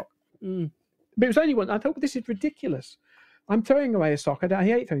through the sock. But it was only one. I thought, well, this is ridiculous. I'm throwing away a sock. I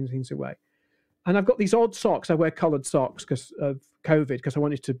hate throwing things away. And I've got these odd socks. I wear coloured socks because of COVID, because I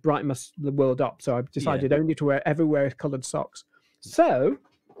wanted to brighten the world up. So I decided only to ever wear coloured socks. So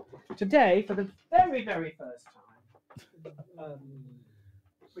today, for the very, very first time,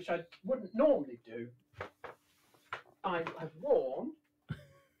 which I wouldn't normally do, I've worn.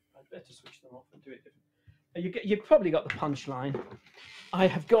 I'd better switch them off and do it different. You've probably got the punchline. I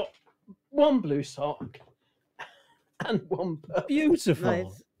have got one blue sock and one purple. Beautiful.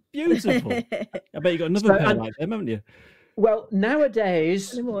 Nice. Beautiful. I bet you got another pair like them, haven't you? Well,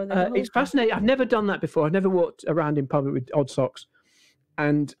 nowadays, it's fascinating. I've never done that before. I've never walked around in public with odd socks.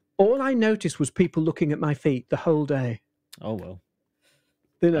 And all I noticed was people looking at my feet the whole day. Oh, well.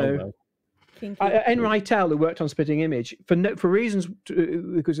 You know, N. Rytel, who worked on Spitting Image, for reasons,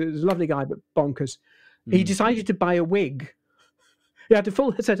 because it was a lovely guy, but bonkers, he decided to buy a wig. He had a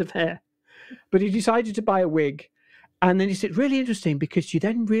full set of hair, but he decided to buy a wig. And then he said, really interesting, because you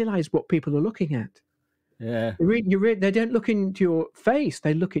then realise what people are looking at. Yeah. They don't look into your face,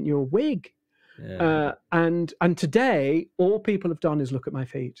 they look at your wig. Yeah. And today, all people have done is look at my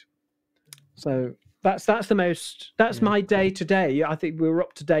feet. So that's my day today. I think we're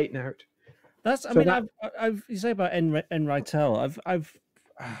up to date now. You say about N. Rytel. I've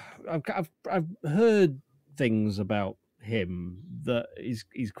heard things about him that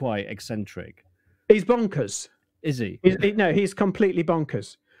he's quite eccentric. He's bonkers. Is he? No, he's completely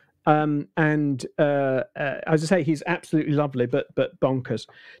bonkers. And as I say, he's absolutely lovely, but bonkers.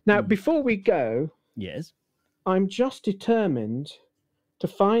 Now, before we go, yes, I'm just determined to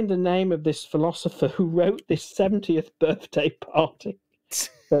find the name of this philosopher who wrote this 70th birthday party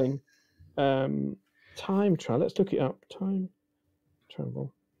thing. Time travel. Let's look it up. Time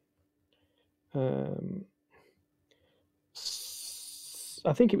travel. I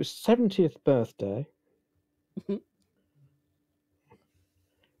think it was 70th birthday.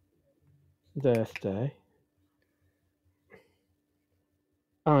 Birthday.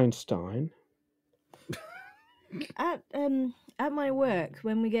 Einstein. At my work,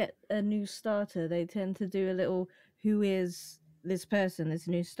 when we get a new starter, they tend to do a little "Who is this person? This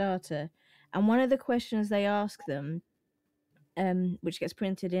new starter?" And one of the questions they ask them, which gets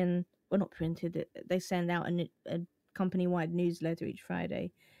printed in, well, not printed, they send out a company-wide newsletter each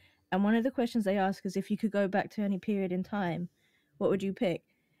Friday. And one of the questions they ask is, if you could go back to any period in time, what would you pick?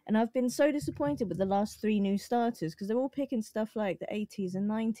 And I've been so disappointed with the last 3 new starters, because they're all picking stuff like the 80s and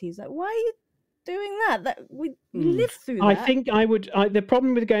 90s. Like, why are you doing that? We lived through that. I think I would. The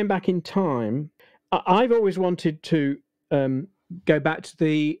problem with going back in time, I've always wanted to go back to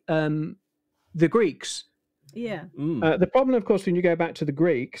the Greeks. Yeah. The problem, of course, when you go back to the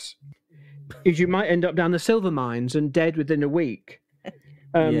Greeks, is you might end up down the silver mines and dead within a week.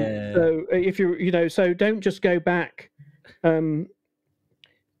 So if so don't just go back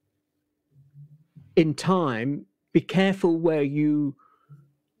in time. Be careful that you've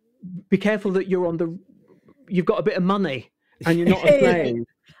got a bit of money and you're not a slave.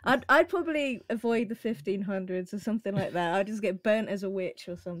 I'd probably avoid the 1500s or something like that. I'd just get burnt as a witch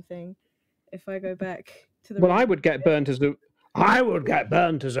or something if I go back to the. Well, I would get burnt as a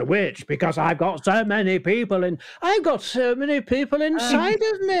witch because I've got so many people inside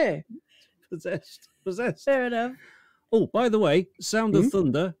of me. Possessed. Fair enough. Oh, by the way, Sound of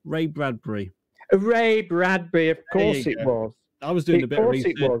Thunder, Ray Bradbury. Ray Bradbury, of course it was. I was doing a bit of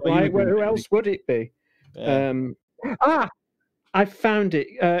research. Of course it was. Who else would it be? Yeah. I found it.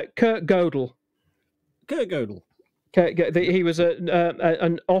 Kurt Gödel. Kurt Gödel. He was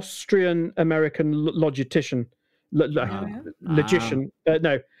an Austrian-American logician. Logician.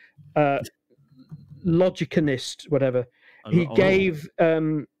 Logicianist, whatever. He gave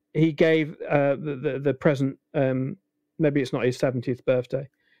the present. Maybe it's not his 70th birthday.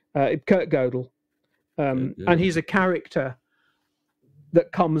 Kurt Gödel, and he's a character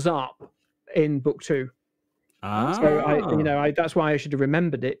that comes up in book 2. So that's why I should have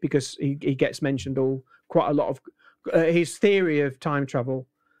remembered it, because he gets mentioned quite a lot of his theory of time travel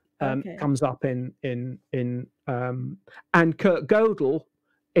comes up in and Kurt Gödel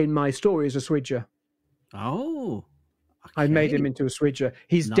in my story is a swidger. Oh, okay. I made him into a swidger.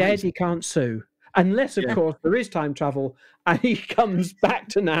 He's dead. He can't sue. Unless, of course, there is time travel and he comes back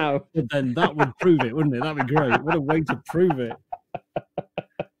to now. Then that would prove it, wouldn't it? That'd be great. What a way to prove it.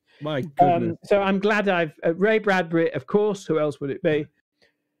 My goodness. So I'm glad I've... Ray Bradbury, of course. Who else would it be?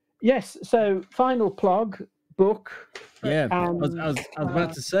 Yes, so final plug. book. Yeah, I was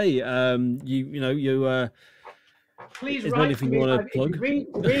about to say, please is there write anything to you me. want to plug? Read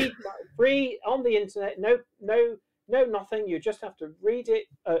free on the internet. No, nothing. You just have to read it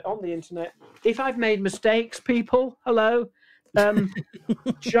on the internet. If I've made mistakes, people, hello,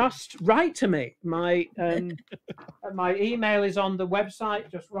 just write to me. My email is on the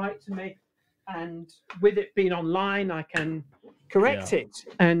website. Just write to me, and with it being online, I can correct it.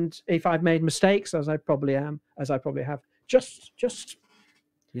 And if I've made mistakes, as I probably have, just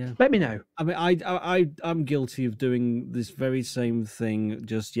let me know. I mean, I'm guilty of doing this very same thing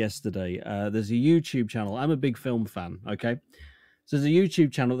just yesterday. There's a YouTube channel. I'm a big film fan. Okay, so there's a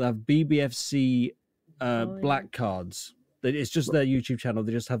YouTube channel that have BBFC black cards. It's just their YouTube channel.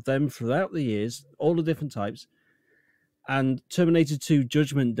 They just have them throughout the years, all the different types. And Terminator 2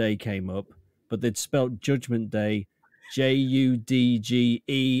 Judgment Day came up, but they'd spelt Judgment Day JUDGEMENT.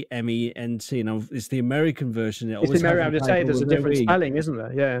 Now it's the American version. It's the American. I would say there's a different spelling, isn't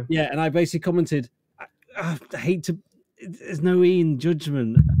there? Yeah. Yeah, and I basically commented, I hate to. There's no E in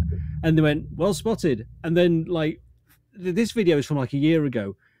judgment, and they went, well spotted. And then this video is from like a year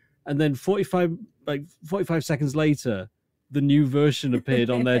ago, and then 45 seconds later, the new version appeared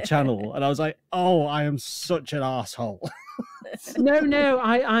on their channel, and I was like, oh, I am such an asshole. No,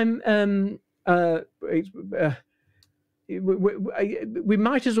 I'm we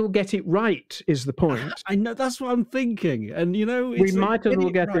might as well get it right, is the point. I know, that's what I'm thinking. And we might as well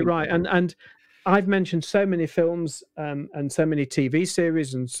get it right. And I've mentioned so many films and so many TV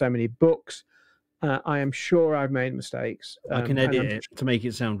series and so many books. I am sure I've made mistakes. I can edit it to make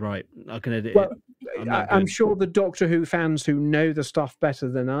it sound right. I can edit it. I'm sure the Doctor Who fans who know the stuff better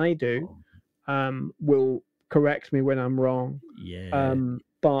than I do will correct me when I'm wrong. Yeah.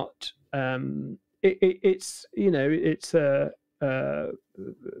 But it's a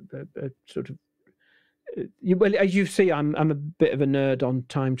sort of well, as you see, I'm a bit of a nerd on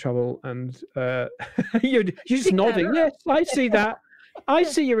time travel, and you're just nodding. Yes, I see that. I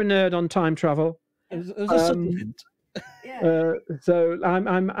see you're a nerd on time travel. So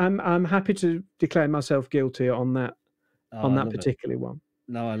I'm happy to declare myself guilty on that particular one.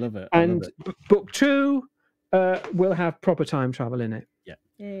 No, I love it. And book 2 will have proper time travel in it. Yeah.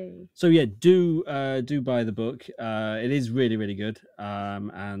 Yay. So yeah, do buy the book. It is really, really good.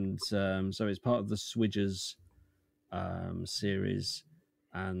 So it's part of the Swidgers series,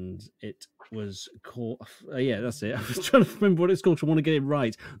 and it was called that's it. I was trying to remember what it's called. I want to get it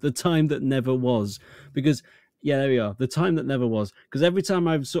right. The Time That Never Was, because there we are. The Time That Never Was, because every time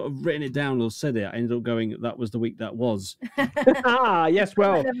I've sort of written it down or said it, I ended up going, that was the week that was. Yes,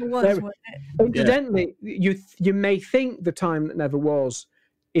 well, incidentally, you may think The Time That Never Was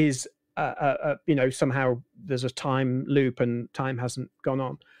is somehow there's a time loop and time hasn't gone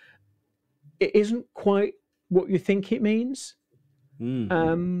on. It isn't quite what you think it means.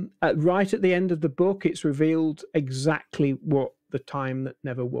 Right at the end of the book, it's revealed exactly what The Time That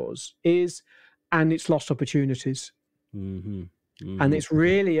Never Was is, and it's lost opportunities. And it's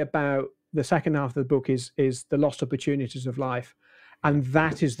really about the second half of the book is the lost opportunities of life, and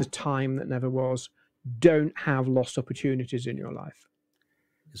that is the time that never was. Don't have lost opportunities in your life.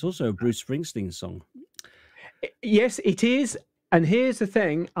 It's also a Bruce Springsteen song. Yes, it is. And here's the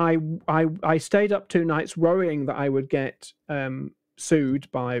thing: I stayed up 2 nights worrying that I would get sued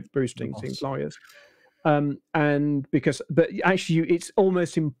by Bruce Springsteen's lawyers, but actually it's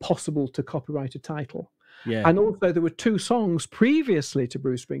almost impossible to copyright a title. Yeah. And also there were 2 songs previously to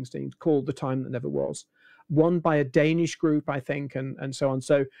Bruce Springsteen called The Time That Never Was, one by a Danish group, I think, and so on.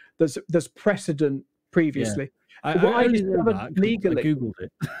 So there's precedent previously. Yeah. I discovered legally. I googled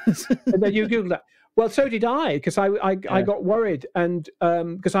it. And then you googled that. Well, so did I, because I got worried, and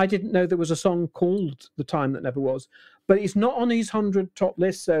because I didn't know there was a song called The Time That Never Was, but it's not on his 100 top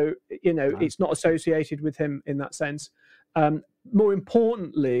list, so it's not associated with him in that sense. More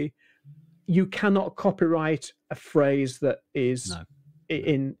importantly, you cannot copyright a phrase that is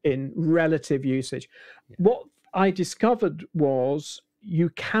in relative usage. Yeah. What I discovered was you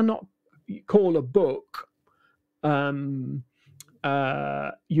cannot call a book. You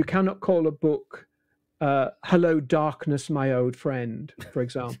cannot call a book "Hello, Darkness, My Old Friend," for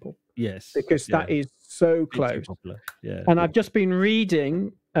example. Yes, because that is so close. Yeah, and I've just been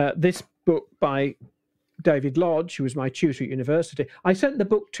reading this book by David Lodge, who was my tutor at university. I sent the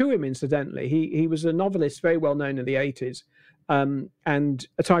book to him, incidentally. He was a novelist very well known in the 80s. And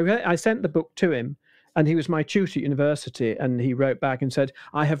so I sent the book to him, and he was my tutor at university, and he wrote back and said,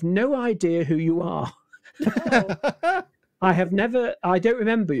 "I have no idea who you are. I don't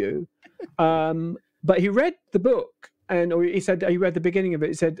remember you." But he read the book, or he said he read the beginning of it.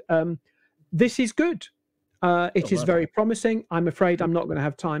 He said, "This is good. It is very promising. I'm afraid I'm not going to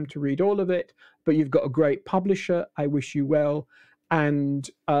have time to read all of it, but you've got a great publisher. I wish you well. And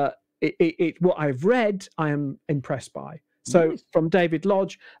what I've read, I am impressed by. So from David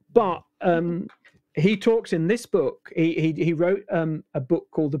Lodge, but he talks in this book. He wrote a book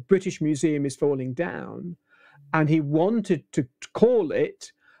called The British Museum is Falling Down, and he wanted to call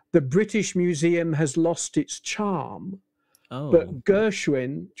it The British Museum Has Lost Its Charm. Oh. But George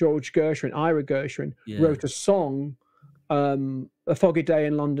Gershwin, Ira Gershwin, wrote a song, A Foggy Day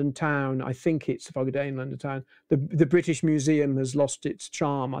in London Town. I think it's A Foggy Day in London Town. The British Museum has lost its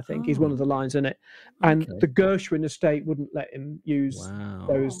charm, I think, is one of the lines in it. And the Gershwin estate wouldn't let him use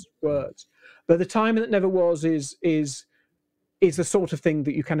those words. But The Time That Never Was is the sort of thing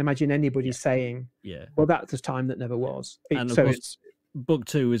that you can imagine anybody saying. Yeah. Well, that's the time that never was. And of course, book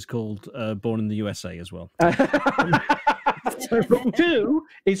 2 is called Born in the USA as well. So book 2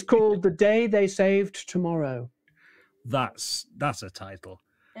 is called The Day They Saved Tomorrow. That's a title.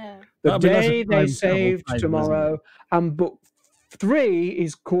 Yeah. The Day They Saved Tomorrow. And book 3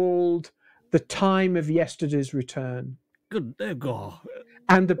 is called The Time of Yesterday's Return. Good God.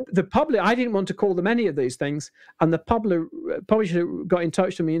 And the publisher, I didn't want to call them any of these things, and the publisher got in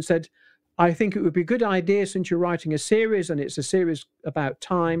touch with me and said, I think it would be a good idea, since you're writing a series and it's a series about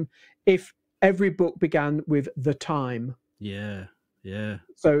time, if every book began with The Time. Yeah, yeah.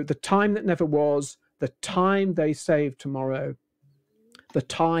 So The Time That Never Was, The Time They Saved Tomorrow, The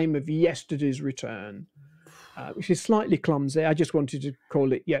Time of Yesterday's Return, which is slightly clumsy. I just wanted to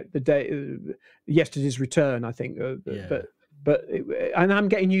call it the day Yesterday's Return, I think. And I'm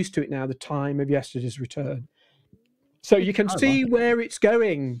getting used to it now, The Time of Yesterday's Return. So you can see where it's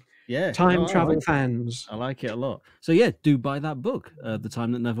going. Yeah, time travel fans. I like it a lot. So yeah, do buy that book, The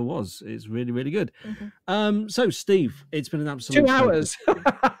Time That Never Was. It's really, really good. Mm-hmm. So Steve, it's been an absolute 2 hours.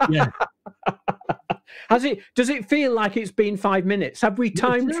 Yeah. Does it feel like it's been 5 minutes? Have we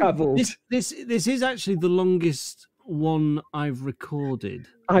time traveled? This is actually the longest one I've recorded.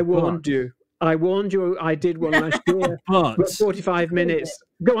 I warned you. I did one last year. But 45 minutes.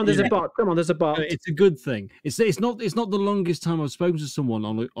 Go on, there's a bot. Come on, there's a bot. It's a good thing. It's not the longest time I've spoken to someone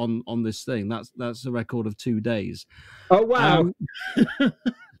on this thing. That's a record of 2 days. Oh wow.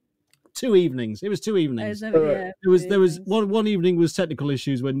 2 evenings. It was 2 evenings. There was one evening was technical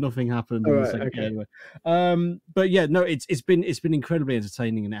issues when nothing happened. Anyway. But yeah, no, it's been incredibly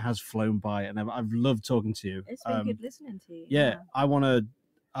entertaining, and it has flown by, and I've loved talking to you. It's been good listening to you. Yeah, I want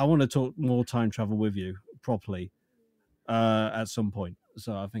to talk more time travel with you properly at some point.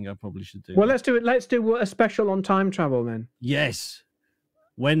 So I think I probably should do. Well, let's do it. Let's do a special on time travel then. Yes.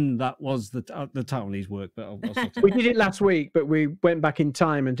 When that was the Taiwanese work, but we did it last week, but we went back in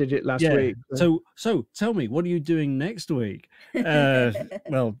time and did it last week. So tell me, what are you doing next week?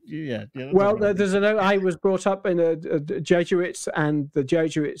 Well, yeah. Well, there's I was brought up in a Jesuits, and the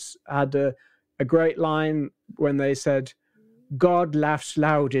Jesuits had a great line when they said, "God laughs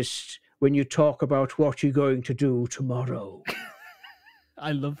loudest when you talk about what you're going to do tomorrow."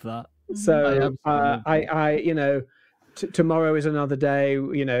 I love that. So tomorrow is another day.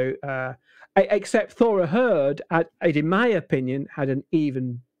 Except Thora Hird, in my opinion, had an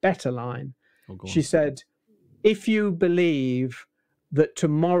even better line. She said, "If you believe that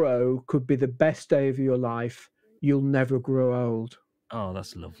tomorrow could be the best day of your life, you'll never grow old." Oh,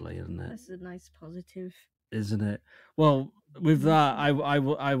 that's lovely, isn't it? That's a nice positive. Isn't it? Well, with that, I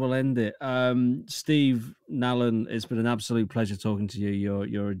will end it. Steve, Nallon, it's been an absolute pleasure talking to you.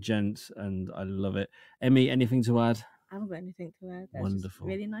 You're a gent, and I love it. Emi, anything to add? I haven't got anything to add. That's wonderful.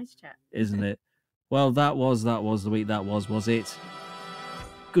 Really nice chat. Isn't it? Well, that was the week. That was it.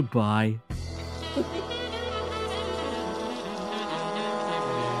 Goodbye.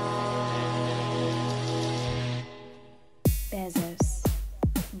 Bezos,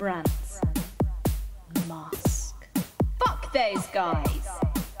 Brands, Musk. Fuck those guys!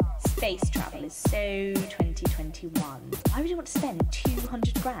 Space travel is so 2021. Why would you want to spend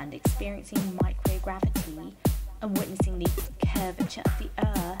 200 grand experiencing microgravity and witnessing the curvature of the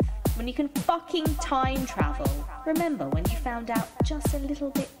Earth when you can fucking time travel? Remember when you found out just a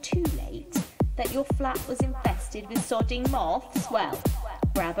little bit too late that your flat was infested with sodding moths? Well,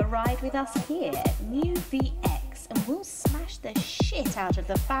 grab a ride with us here at New VX and we'll smash the shit out of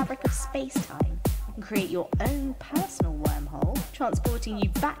the fabric of space-time and create your own personal wormhole, transporting you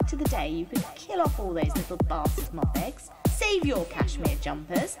back to the day you could kill off all those little bastard moth eggs, save your cashmere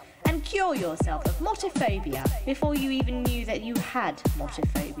jumpers, and cure yourself of motophobia before you even knew that you had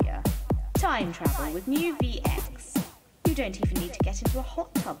motophobia. Time travel with New VX. You don't even need to get into a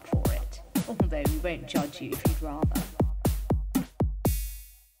hot tub for it, although we won't judge you if you'd rather.